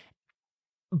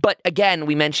 But again,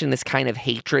 we mentioned this kind of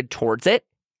hatred towards it.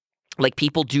 Like,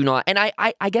 people do not, and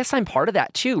I guess I'm part of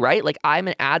that too, right? Like, I'm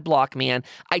an ad block man.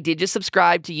 I did just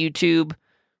subscribe to YouTube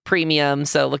Premium,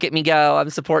 so look at me go. I'm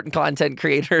supporting content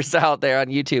creators out there on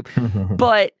YouTube.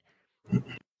 But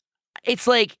it's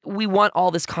like, we want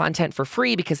all this content for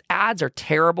free because ads are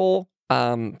terrible.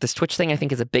 This Twitch thing, I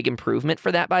think, is a big improvement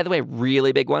for that, by the way.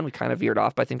 Really big one. We kind of veered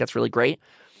off, but I think that's really great.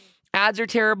 Ads are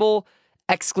terrible.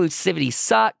 Exclusivity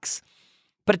sucks.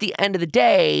 But at the end of the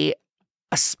day,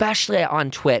 especially on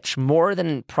Twitch, more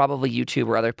than probably YouTube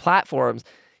or other platforms,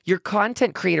 your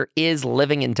content creator is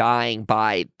living and dying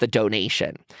by the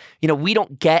donation. We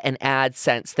don't get an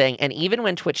AdSense thing. And even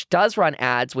when Twitch does run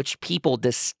ads, which people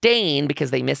disdain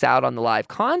because they miss out on the live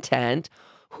content,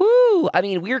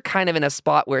 we're kind of in a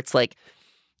spot where it's like,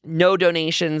 no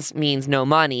donations means no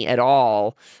money at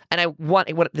all. And I want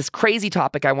this crazy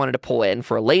topic I wanted to pull in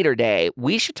for a later day.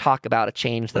 We should talk about a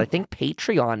change that I think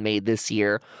Patreon made this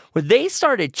year, where they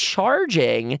started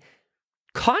charging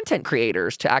content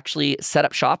creators to actually set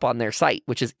up shop on their site,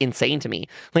 which is insane to me.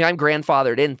 Like, I'm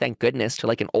grandfathered in, thank goodness, to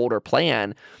like an older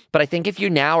plan. But I think if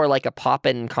you now are like a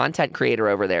poppin' content creator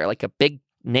over there, like a big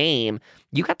name,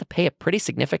 you got to pay a pretty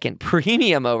significant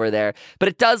premium over there, but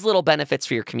it does little benefits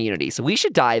for your community. So we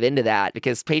should dive into that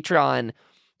because Patreon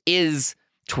is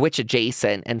Twitch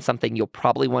adjacent and something you'll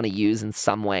probably want to use in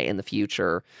some way in the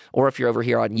future. Or if you're over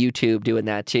here on YouTube doing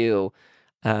that too.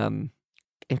 And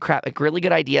crap, a really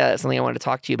good idea, something I wanted to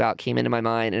talk to you about came into my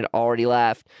mind and it already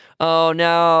left. Oh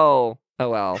no. Oh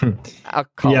well, I'll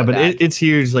call yeah, it but back. It's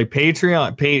huge. Like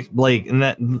Patreon, and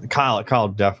that Kyle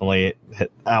definitely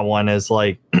hit that one. Is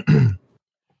like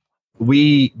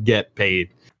we get paid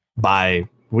by.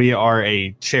 We are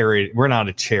a charity. We're not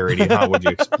a charity. How would you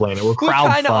explain it? We're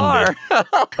crowdfunded.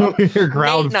 We're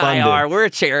crowdfunded. Nate and I are. We're a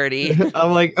charity.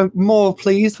 I'm like, more,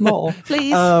 please, more,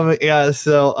 please. Yeah.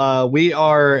 So we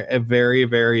are a very,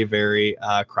 very, very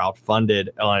crowdfunded.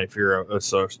 If you're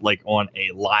like on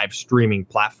a live streaming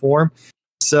platform,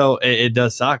 So it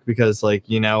does suck because, like,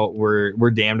 you know, we're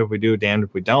damned if we do, damned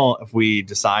if we don't. If we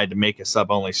decide to make a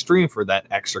sub-only stream for that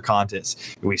extra content,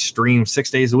 we stream 6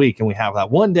 days a week, and we have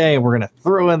that one day, and we're gonna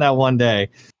throw in that one day.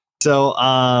 So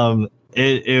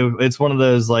it's one of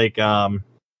those like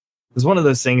it's one of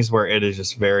those things where it is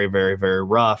just very, very, very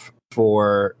rough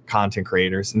for content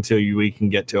creators until we can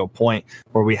get to a point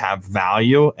where we have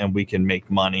value and we can make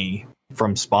money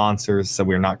from sponsors, so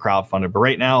we're not crowdfunded. But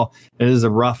right now, it is a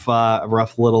rough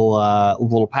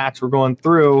little patch we're going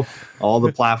through. All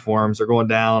the platforms are going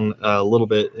down a little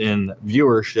bit in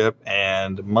viewership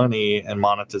and money and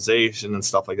monetization and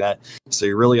stuff like that. So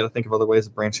you really got to think of other ways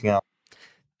of branching out.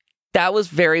 That was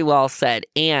very well said,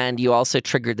 and you also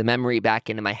triggered the memory back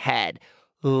into my head.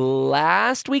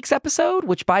 Last week's episode,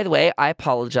 which, by the way, I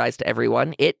apologize to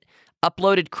everyone, it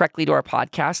uploaded correctly to our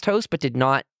podcast host, but did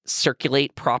not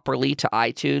circulate properly to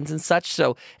iTunes and such.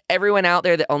 So everyone out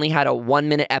there that only had a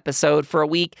 1-minute episode for a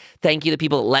week, thank you to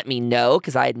people that let me know,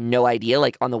 because I had no idea.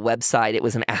 Like, on the website, it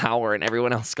was an hour and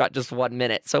everyone else got just 1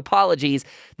 minute. So apologies.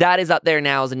 That is up there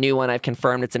now as a new one. I've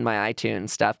confirmed it's in my iTunes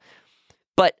stuff.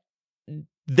 But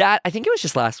that, I think it was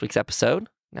just last week's episode.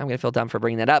 Now I'm going to feel dumb for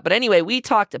bringing that up. But anyway, we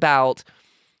talked about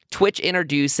Twitch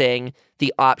introducing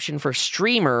the option for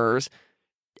streamers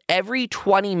every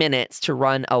 20 minutes to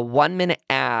run a 1-minute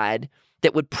ad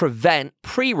that would prevent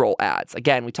pre-roll ads.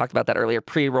 Again, we talked about that earlier.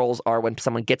 Pre-rolls are when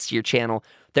someone gets to your channel,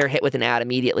 they're hit with an ad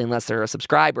immediately unless they're a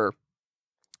subscriber.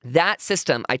 That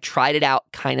system, I tried it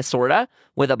out kind of, sort of,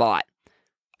 with a bot.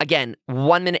 Again,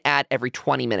 1-minute ad every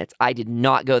 20 minutes. I did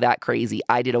not go that crazy.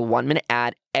 I did a 1-minute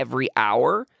ad every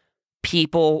hour.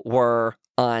 People were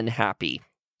unhappy.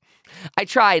 I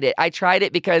tried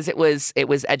it because it was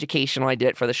educational. I did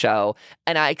it for the show,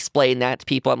 and I explained that to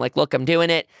people. I'm like, look, I'm doing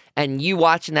it, and you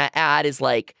watching that ad is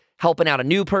like helping out a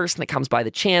new person that comes by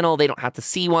the channel. They don't have to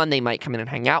see one. They might come in and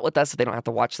hang out with us, so they don't have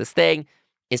to watch this thing.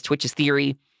 Is Twitch's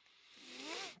theory.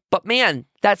 But man,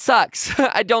 that sucks.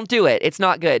 I don't do it. It's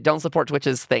not good. Don't support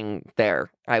Twitch's thing there.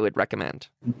 I would recommend.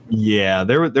 Yeah,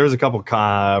 there was a couple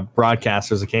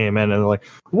broadcasters that came in and they're like,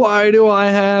 "Why do I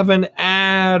have an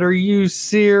ad? Are you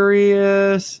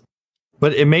serious?"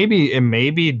 But it may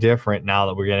be different now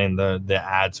that we're getting the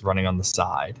ads running on the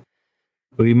side.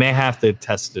 We may have to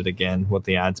test it again with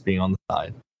the ads being on the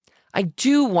side. I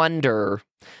do wonder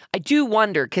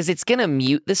because it's going to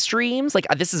mute the streams. Like,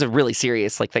 this is a really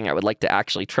serious thing I would like to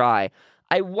actually try.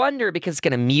 I wonder because it's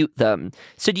going to mute them.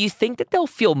 So do you think that they'll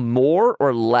feel more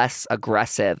or less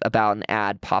aggressive about an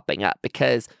ad popping up?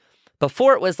 Because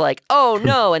before it was like, oh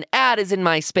no, an ad is in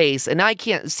my space and I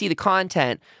can't see the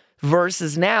content.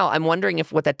 Versus now, I'm wondering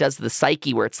if what that does to the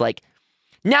psyche, where it's like,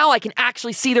 now I can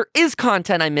actually see there is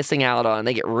content I'm missing out on.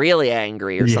 They get really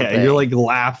angry or something. Yeah, you're like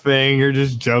laughing. You're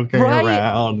just joking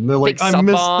around. And they're like, I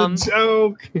missed the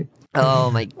joke.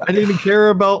 Oh my God. I didn't care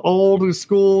about old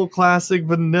school classic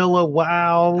vanilla.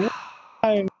 Wow.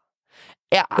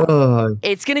 Yeah.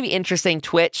 It's going to be interesting.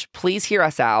 Twitch, please hear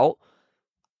us out.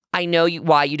 I know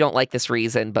why you don't like this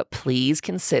reason, but please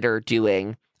consider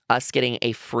doing us getting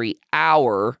a free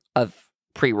hour of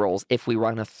pre-rolls if we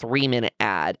run a 3-minute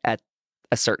ad at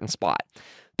a certain spot,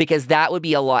 because that would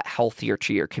be a lot healthier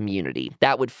to your community.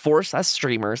 That would force us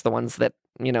streamers, the ones that,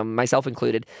 you know, myself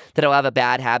included, that will have a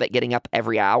bad habit getting up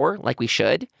every hour like we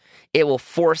should. It will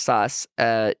force us,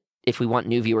 if we want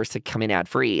new viewers to come in ad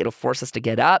free, it'll force us to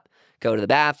get up, go to the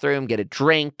bathroom, get a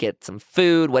drink, get some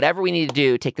food, whatever we need to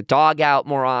do, take the dog out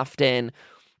more often.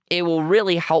 It will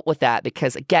really help with that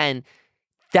because, again,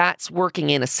 that's working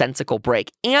in a sensible break.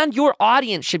 And your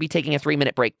audience should be taking a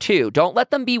 3-minute break too. Don't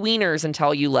let them be wieners and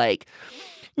tell you like,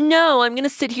 no, I'm going to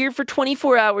sit here for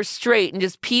 24 hours straight and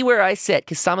just pee where I sit.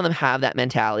 Because some of them have that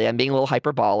mentality. I'm being a little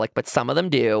hyperbolic, but some of them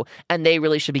do. And they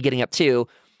really should be getting up too.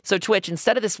 So Twitch,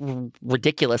 instead of this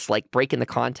ridiculous like breaking the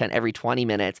content every 20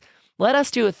 minutes, let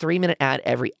us do a 3-minute ad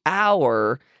every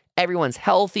hour. Everyone's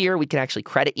healthier. We can actually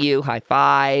credit you. High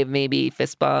five, maybe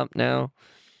fist bump. No.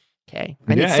 Okay.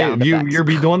 You'll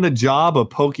be doing the job of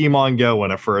Pokemon Go when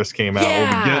it first came out. Yeah.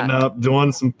 We'll be getting up,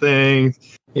 doing some things.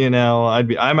 You know,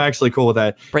 I'm actually cool with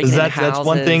that. That's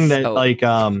one thing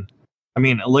that I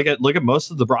mean, look at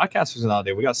most of the broadcasters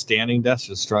nowadays. We got standing desks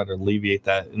to try to alleviate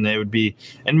that, and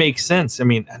it makes sense. I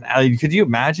mean, could you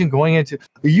imagine going into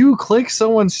you click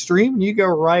someone's stream, and you go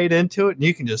right into it, and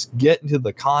you can just get into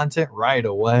the content right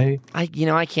away? I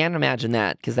can't imagine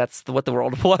that because that's what the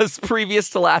world was previous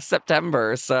to last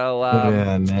September. So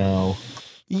yeah, no.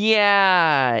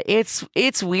 Yeah,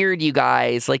 it's weird, you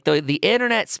guys. Like the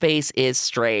internet space is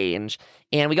strange.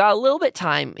 And we got a little bit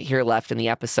time here left in the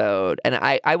episode, and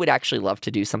I would actually love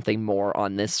to do something more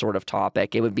on this sort of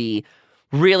topic. It would be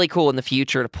really cool in the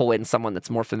future to pull in someone that's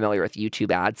more familiar with YouTube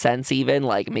AdSense, even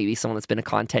like maybe someone that's been a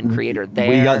content creator there.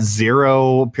 We got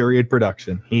 0 period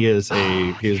production. He's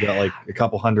got like a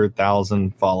couple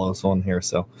 100,000 follows on here.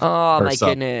 So oh my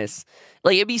goodness,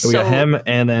 like it'd be so we got him,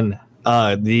 and then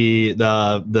the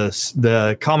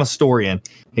Comastorian.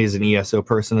 He's an ESO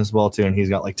person as well too, and he's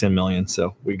got like 10 million.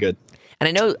 So we good. And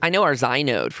I know our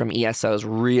Zynode from ESO is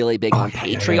really big on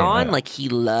Patreon. Like he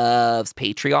loves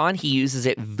Patreon. He uses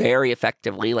it very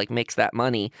effectively, like makes that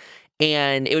money.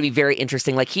 And it would be very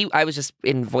interesting. Like I was just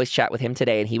in voice chat with him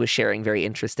today, and he was sharing very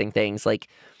interesting things. Like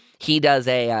he does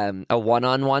a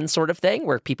one-on-one sort of thing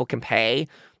where people can pay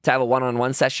to have a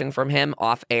one-on-one session from him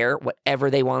off air,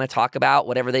 whatever they want to talk about,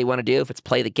 whatever they want to do. If it's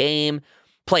play the game,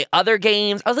 play other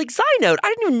games. I was like, Zynode, I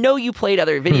didn't even know you played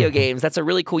other video games. That's a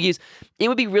really cool use. It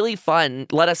would be really fun.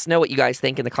 Let us know what you guys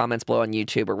think in the comments below on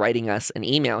YouTube, or writing us an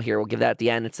email here. We'll give that at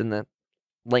the end. It's in the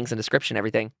links and description,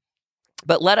 everything.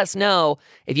 But let us know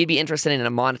if you'd be interested in a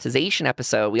monetization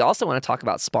episode. We also want to talk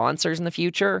about sponsors in the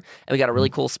future. And we got a really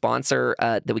cool sponsor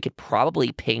that we could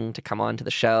probably ping to come on to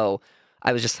the show.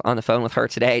 I was just on the phone with her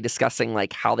today discussing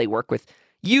like how they work with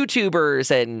YouTubers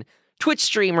and Twitch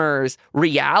streamers,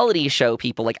 reality show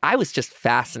people. Like I was just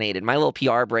fascinated. My little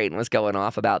PR brain was going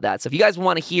off about that. So if you guys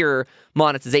want to hear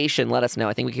monetization, let us know.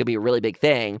 I think we could be a really big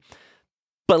thing.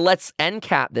 But let's end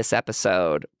cap this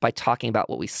episode by talking about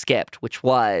what we skipped, which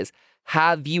was,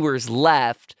 have viewers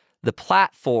left the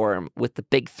platform with the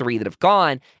big 3 that have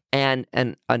gone? And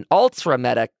an ultra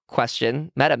meta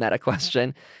question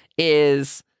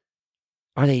is,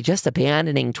 are they just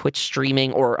abandoning Twitch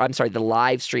streaming, or I'm sorry, the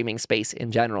live streaming space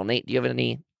in general? Nate, do you have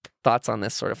any thoughts on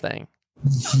this sort of thing?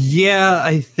 Yeah,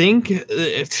 I think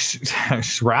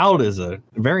Shroud is a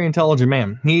very intelligent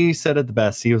man. He said it the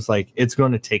best. He was like, it's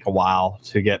going to take a while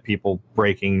to get people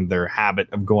breaking their habit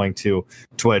of going to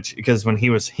Twitch, because when he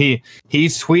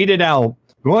tweeted out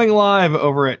going live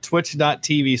over at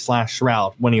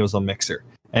twitch.tv/Shroud when he was on Mixer.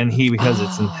 And because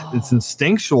it's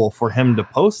instinctual for him to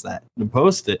post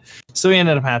it. So he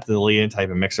ended up having to delete it, type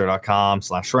in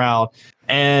mixer.com/Shroud.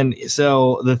 And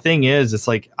so the thing is, it's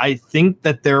like, I think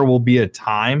that there will be a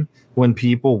time when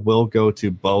people will go to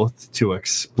both to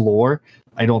explore.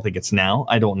 I don't think it's now.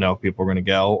 I don't know if people are going to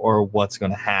go or what's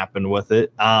going to happen with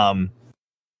it, and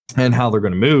how they're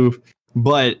going to move.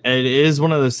 But it is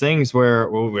one of those things where,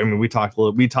 I mean, we talk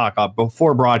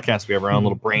before broadcast. We have our own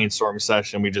little brainstorm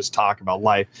session. We just talk about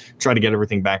life, try to get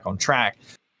everything back on track.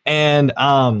 And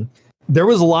there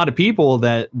was a lot of people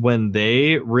that when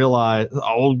they realized,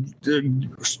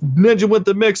 Ninja went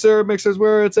to Mixer's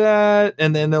where it's at.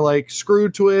 And then they're like, screw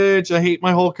Twitch. I hate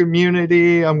my whole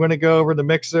community. I'm going to go over to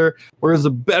Mixer, where there's a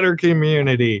better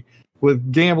community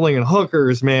with gambling and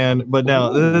hookers, man. But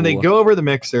now then they go over the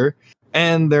Mixer.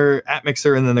 And they're at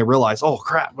Mixer, and then they realize, oh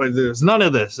crap, there's none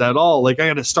of this at all. Like I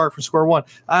got to start from square one.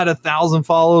 I had 1,000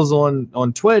 follows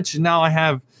on Twitch, and now I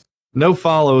have no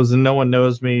follows, and no one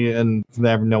knows me, and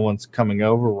no one's coming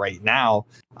over right now.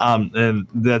 And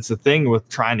that's the thing with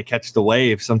trying to catch the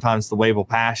wave. Sometimes the wave will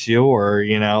pass you, or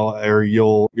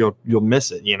you'll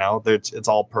miss it. It's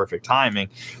all perfect timing.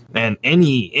 And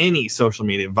any social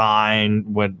media, Vine,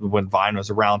 when Vine was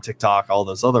around, TikTok, all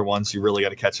those other ones, you really got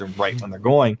to catch them right when they're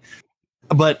going.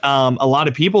 But a lot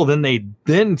of people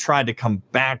then tried to come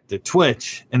back to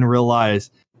Twitch and realize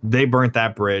they burnt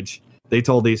that bridge. They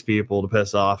told these people to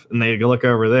piss off, and they look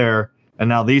over there, and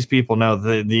now these people know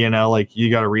that like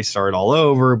you got to restart all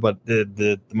over. But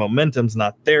the momentum's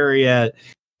not there yet.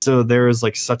 So there's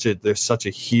such a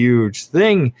huge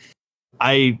thing.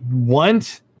 I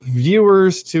want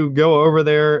viewers to go over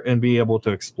there and be able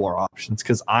to explore options,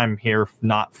 because I'm here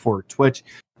not for Twitch.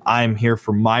 I'm here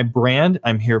for my brand.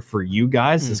 I'm here for you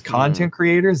guys as content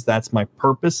creators. That's my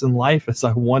purpose in life, is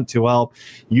I want to help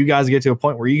you guys get to a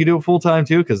point where you can do it full time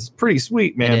too, because it's pretty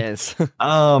sweet, man. It is.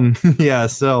 Yeah.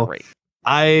 So great.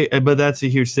 But that's a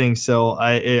huge thing. So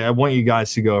I want you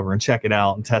guys to go over and check it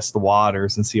out and test the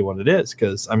waters and see what it is.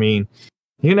 Because I mean,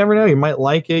 you never know. You might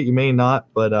like it, you may not,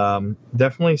 but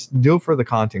definitely do it for the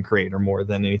content creator more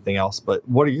than anything else. But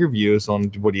what are your views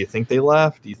on, what do you think they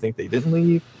left? Do you think they didn't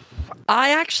leave?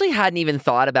 I actually hadn't even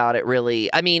thought about it, really.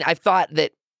 I mean, I thought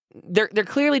that they're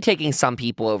clearly taking some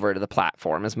people over to the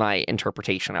platform, is my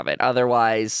interpretation of it.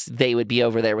 Otherwise, they would be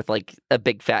over there with like a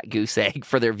big fat goose egg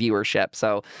for their viewership.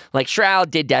 So like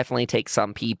Shroud did definitely take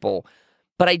some people.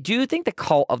 But I do think the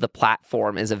cult of the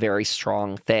platform is a very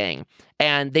strong thing.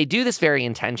 And they do this very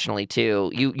intentionally,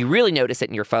 too. You really notice it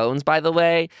in your phones, by the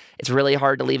way. It's really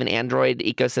hard to leave an Android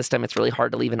ecosystem. It's really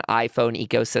hard to leave an iPhone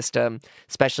ecosystem,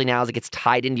 especially now as it gets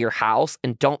tied into your house.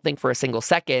 And don't think for a single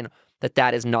second,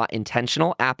 that is not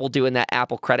intentional. Apple doing that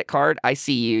Apple credit card, I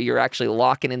see you. You're actually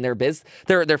locking in their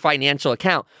financial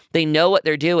account. They know what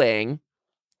they're doing,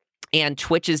 and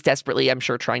Twitch is desperately, I'm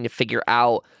sure, trying to figure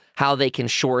out how they can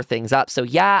shore things up. So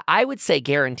yeah, I would say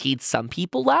guaranteed some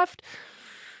people left.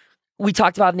 We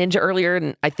talked about Ninja earlier,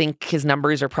 and I think his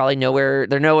numbers are probably nowhere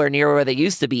near where they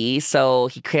used to be, so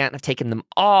he can't have taken them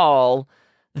all.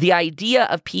 The idea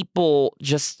of people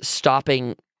just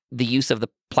stopping the use of the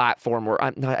platform, or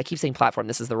I keep saying platform,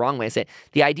 this is the wrong way to say it.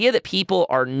 The idea that people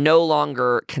are no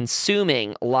longer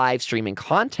consuming live streaming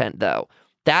content, though,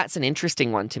 that's an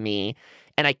interesting one to me.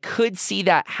 And I could see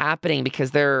that happening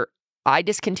because I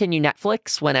discontinue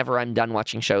Netflix whenever I'm done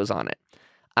watching shows on it.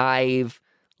 I've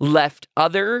left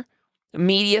other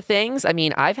media things. I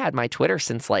mean, I've had my Twitter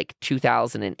since like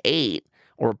 2008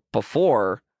 or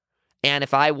before. And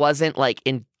if I wasn't like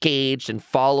engaged and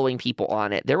following people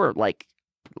on it, there were like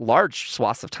large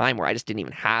swaths of time where I just didn't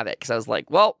even have it because I was like,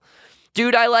 well,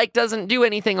 dude I like doesn't do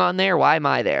anything on there. Why am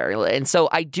I there? And so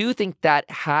I do think that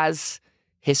has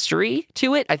history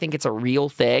to it. I think it's a real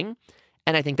thing.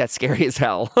 And I think that's scary as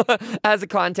hell. As a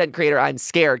content creator, I'm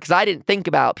scared because I didn't think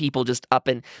about people just up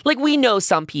and like we know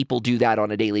some people do that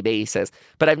on a daily basis,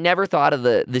 but I've never thought of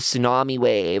the tsunami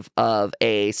wave of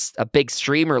a big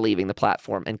streamer leaving the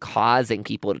platform and causing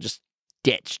people to just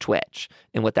ditch Twitch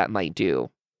and what that might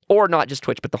do, or not just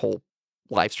Twitch, but the whole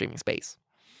live streaming space.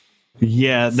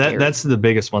 Yeah, that's the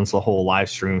biggest one's the whole live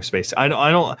streaming space. I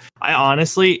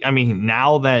honestly, I mean,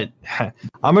 now that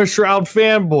I'm a Shroud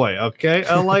fanboy, okay,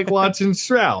 I like watching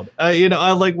Shroud. I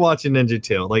like watching Ninja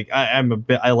too. Like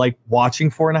I like watching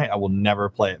Fortnite. I will never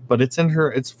play it, but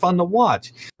it's fun to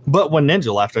watch. But when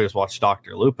Ninja left, I just watched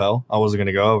Dr. Lupo. I wasn't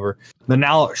gonna go over. But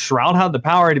now Shroud had the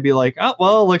power to be like, oh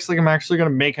well, it looks like I'm actually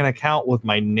gonna make an account with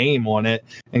my name on it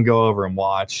and go over and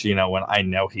watch. When I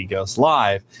know he goes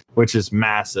live, which is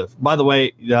massive. By the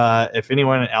way, if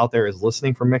anyone out there is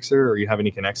listening from Mixer or you have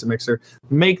any connects to Mixer,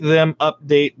 make them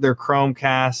update their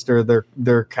Chromecast or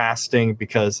their casting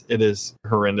because it is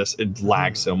horrendous. It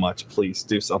lags so much. Please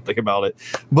do something about it.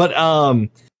 But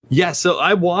yeah, so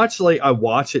I watch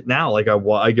it now. Like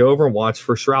I go over and watch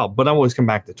for Shroud, but I always come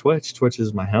back to Twitch. Twitch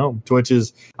is my home.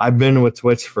 I've been with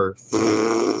Twitch for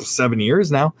 7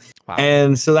 years now. Wow.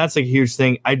 And so that's like a huge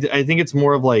thing. I think it's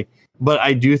more of like, but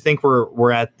I do think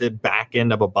we're at the back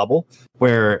end of a bubble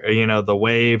where, the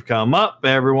wave come up,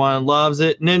 everyone loves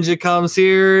it. Ninja comes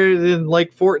here and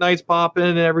like Fortnite's popping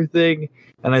and everything.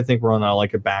 And I think we're on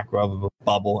like a back of a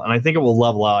bubble. And I think it will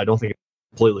level out. I don't think it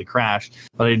completely crash,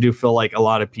 but I do feel like a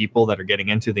lot of people that are getting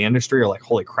into the industry are like,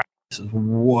 holy crap, this is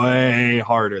way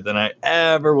harder than I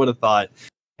ever would have thought.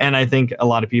 And I think a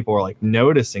lot of people are like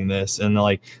noticing this and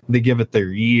they give it their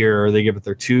year or they give it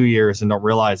their 2 years and don't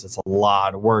realize it's a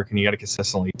lot of work and you got to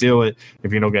consistently do it.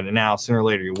 If you don't get it now, sooner or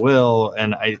later you will.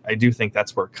 And I do think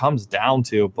that's where it comes down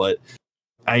to. But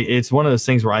it's one of those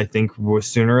things where I think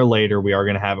sooner or later we are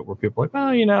going to have it where people are like, well,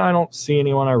 I don't see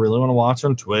anyone I really want to watch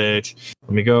on Twitch.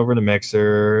 Let me go over to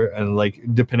Mixer and like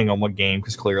depending on what game,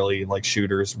 because clearly like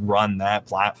shooters run that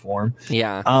platform.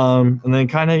 Yeah. And then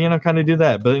kind of do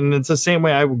that. But it's the same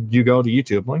way you go to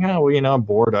YouTube. Like, oh, well, I'm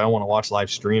bored. I want to watch live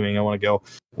streaming. I want to go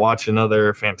watch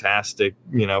another fantastic,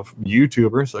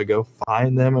 YouTuber. So I go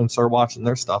find them and start watching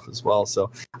their stuff as well.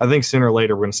 So I think sooner or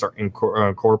later we're going to start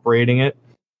incorporating it.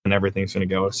 And everything's going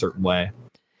to go a certain way.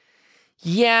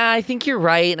 Yeah, I think you're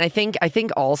right, and I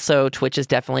think also Twitch is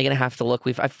definitely going to have to look.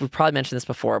 We've probably mentioned this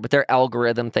before, but their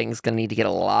algorithm thing's going to need to get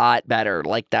a lot better.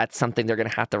 Like that's something they're going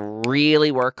to have to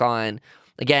really work on.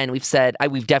 Again, we've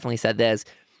definitely said this.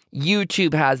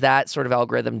 YouTube has that sort of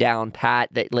algorithm down pat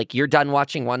that like you're done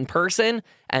watching one person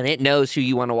and it knows who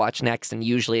you want to watch next, and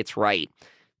usually it's right.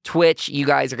 Twitch, you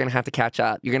guys are going to have to catch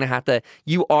up. You're going to have to.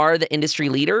 You are the industry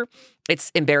leader.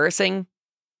 It's embarrassing.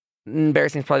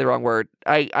 Embarrassing is probably the wrong word.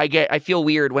 I feel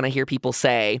weird when I hear people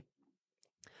say,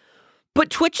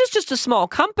 but Twitch is just a small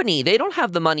company. They don't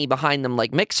have the money behind them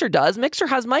like Mixer does. Mixer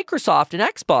has Microsoft and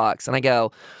Xbox. And I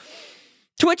go,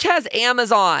 Twitch has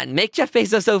Amazon. Make Jeff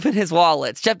Bezos open his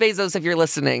wallets. Jeff Bezos, if you're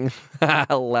listening,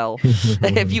 well,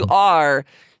 if you are,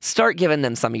 start giving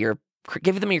them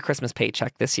give them your Christmas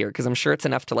paycheck this year, because I'm sure it's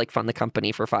enough to like fund the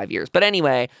company for 5 years. But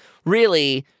anyway,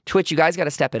 really, Twitch, you guys got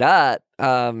to step it up.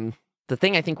 The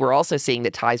thing I think we're also seeing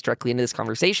that ties directly into this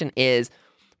conversation is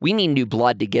we need new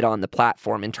blood to get on the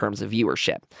platform in terms of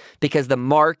viewership, because the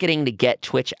marketing to get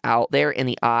Twitch out there in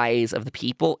the eyes of the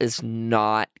people is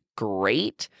not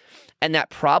great. And that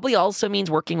probably also means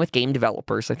working with game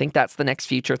developers. I think that's the next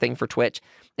future thing for Twitch,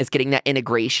 is getting that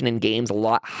integration in games a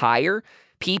lot higher.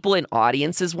 People in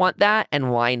audiences want that,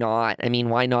 and why not? I mean,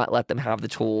 why not let them have the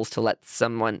tools to let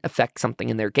someone affect something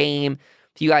in their game?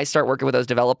 if you guys start working with those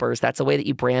developers, that's a way that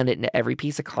you brand it into every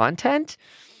piece of content.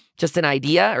 Just an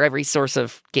idea, or every source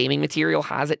of gaming material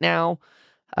has it now.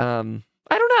 I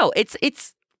don't know.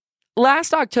 It's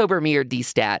last October mirrored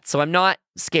these stats, so I'm not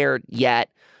scared yet.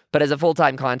 But as a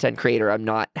full-time content creator, I'm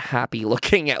not happy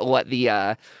looking at what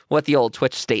the old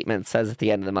Twitch statement says at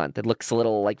the end of the month. It looks a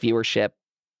little like viewership,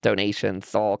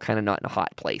 donations, all kind of not in a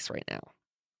hot place right now.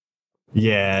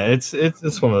 Yeah, it's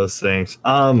one of those things.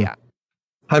 Yeah.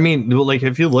 I mean, like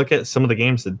if you look at some of the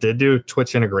games that did do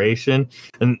Twitch integration,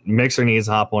 and Mixer needs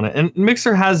to hop on it, and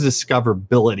Mixer has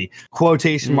discoverability,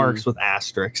 quotation marks with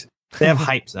asterisks. They have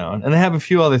Hype Zone, and they have a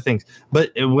few other things.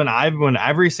 But when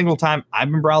every single time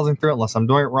I've been browsing through it, unless I'm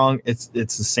doing it wrong, it's the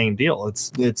same deal. It's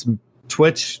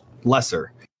Twitch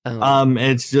lesser.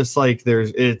 It's just like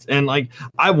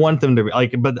I want them to be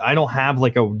like, but I don't have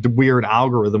like a weird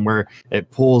algorithm where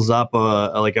it pulls up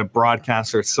a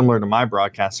broadcaster similar to my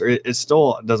broadcaster. It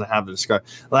still doesn't have the discover.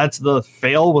 That's the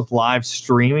fail with live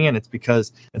streaming, and it's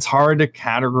because it's hard to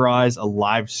categorize a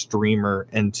live streamer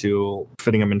into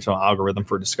fitting them into an algorithm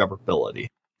for discoverability,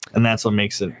 and that's what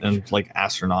makes it like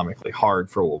astronomically hard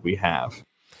for what we have.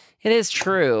 It is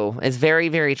true. It's very,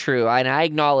 very true. And I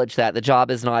acknowledge that the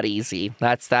job is not easy.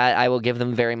 I will give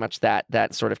them very much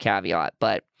that sort of caveat.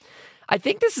 But I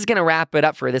think this is going to wrap it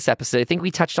up for this episode. I think we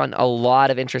touched on a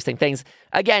lot of interesting things.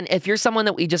 Again, if you're someone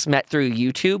that we just met through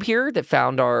YouTube here that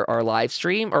found our live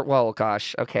stream,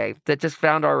 that just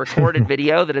found our recorded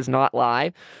video that is not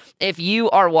live. If you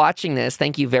are watching this,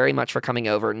 thank you very much for coming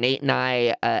over. Nate and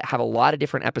I have a lot of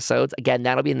different episodes. Again,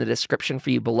 that'll be in the description for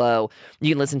you below.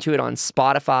 You can listen to it on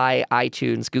Spotify,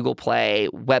 iTunes, Google Play,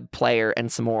 Web Player, and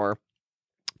some more.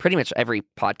 Pretty much every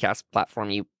podcast platform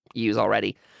you use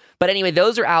already. But anyway,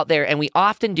 those are out there, and we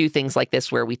often do things like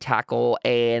this where we tackle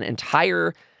an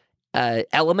entire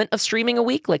element of streaming a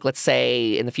week. Like, let's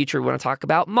say in the future we want to talk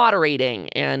about moderating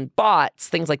and bots,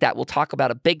 things like that. We'll talk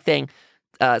about a big thing,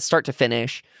 start to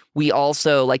finish. We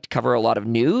also like to cover a lot of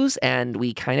news, and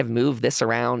we kind of move this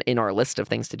around in our list of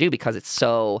things to do because it's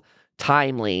so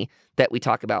timely that we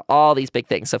talk about all these big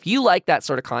things. So if you like that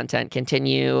sort of content,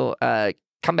 continue,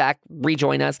 come back,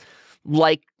 rejoin us.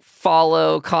 Like,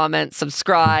 follow, comment,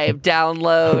 subscribe,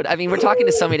 download. I mean, we're talking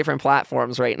to so many different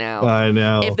platforms right now. I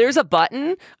know. If there's a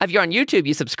button, if you're on YouTube,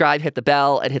 you subscribe, hit the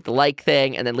bell, and hit the like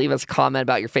thing, and then leave us a comment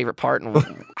about your favorite part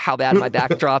and how bad my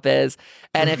backdrop is.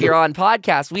 And if you're on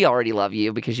podcast, we already love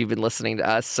you because you've been listening to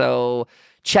us. So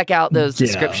check out those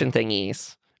description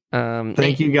thingies.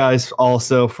 Thank you guys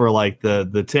also for like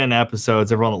the 10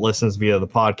 episodes, everyone that listens via the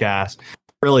podcast.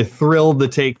 Really thrilled to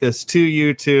take this to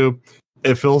YouTube.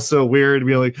 It feels so weird to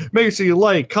be like, make sure you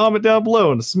like, comment down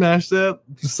below, and smash that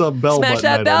bell button. Smash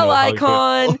that bell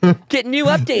icon. Get new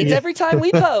updates every time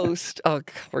we post. Oh,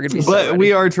 we're gonna be. But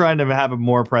we are trying to have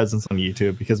more presence on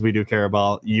YouTube because we do care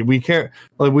about you. We care,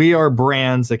 like we are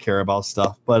brands that care about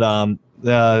stuff. But are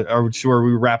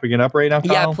we wrapping it up right now,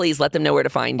 Kyle? Yeah, please let them know where to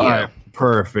find you. All right,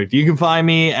 perfect. You can find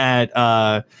me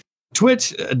at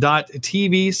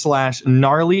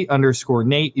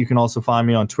twitch.tv/gnarly_Nate. You can also find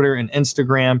me on Twitter and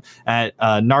Instagram at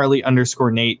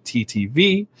gnarly_Nate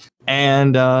TTV.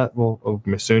 And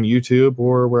soon YouTube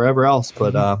or wherever else.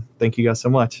 But thank you guys so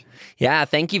much. Yeah,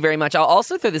 thank you very much. I'll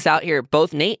also throw this out here.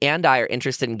 Both Nate and I are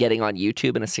interested in getting on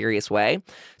YouTube in a serious way.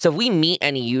 So if we meet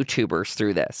any YouTubers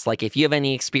through this, like if you have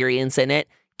any experience in it,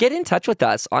 get in touch with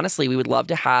us. Honestly,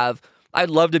 I'd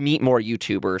love to meet more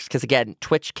YouTubers because, again,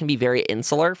 Twitch can be very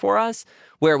insular for us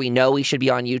where we know we should be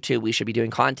on YouTube, we should be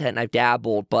doing content, and I've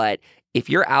dabbled. But if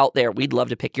you're out there, we'd love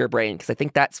to pick your brain because I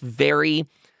think that's very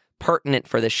pertinent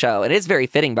for the show. It is very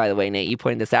fitting, by the way, Nate, you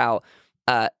pointed this out.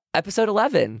 Episode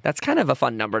 11, that's kind of a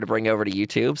fun number to bring over to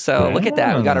YouTube. So look at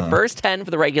that. We got our first 10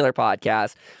 for the regular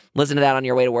podcast. Listen to that on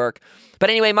your way to work. But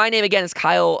anyway, my name again is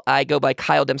Kyle. I go by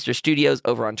Kyle Dempster Studios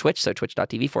over on Twitch. So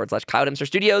twitch.tv/Kyle Dempster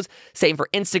Studios. Same for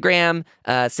Instagram.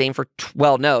 Same for,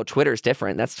 Twitter's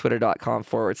different. That's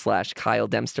twitter.com/Kyle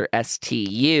Dempster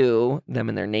STU. Them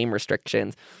and their name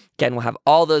restrictions. Again, we'll have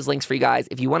all those links for you guys.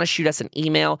 If you want to shoot us an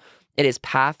email, it is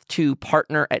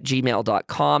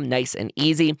path2partner@gmail.com. Nice and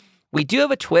easy. We do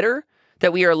have a Twitter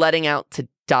that we are letting out to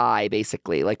die,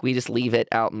 basically. Like, we just leave it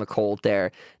out in the cold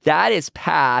there. That is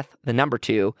path, the number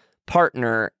 2,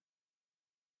 partner.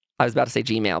 I was about to say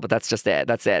Gmail, but that's just it.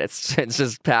 That's it. It's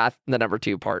just path, the number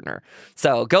 2, partner.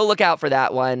 So go look out for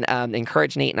that one.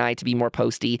 Encourage Nate and I to be more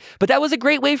posty. But that was a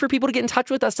great way for people to get in touch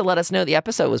with us to let us know the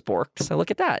episode was borked. So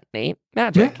look at that, Nate.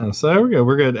 Magic. Yeah, so there we go.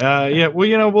 We're good.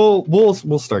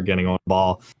 We'll start getting on the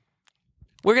ball.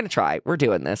 We're going to try. We're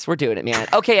doing this. We're doing it, man.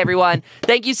 Okay, everyone.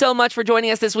 Thank you so much for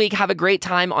joining us this week. Have a great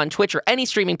time on Twitch or any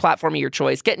streaming platform of your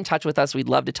choice. Get in touch with us. We'd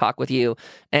love to talk with you.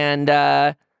 And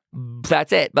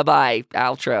That's it. Bye-bye.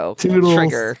 Outro. Toodles.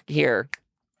 Trigger. Here.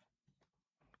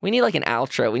 We need like an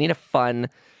outro. We need a fun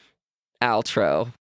outro.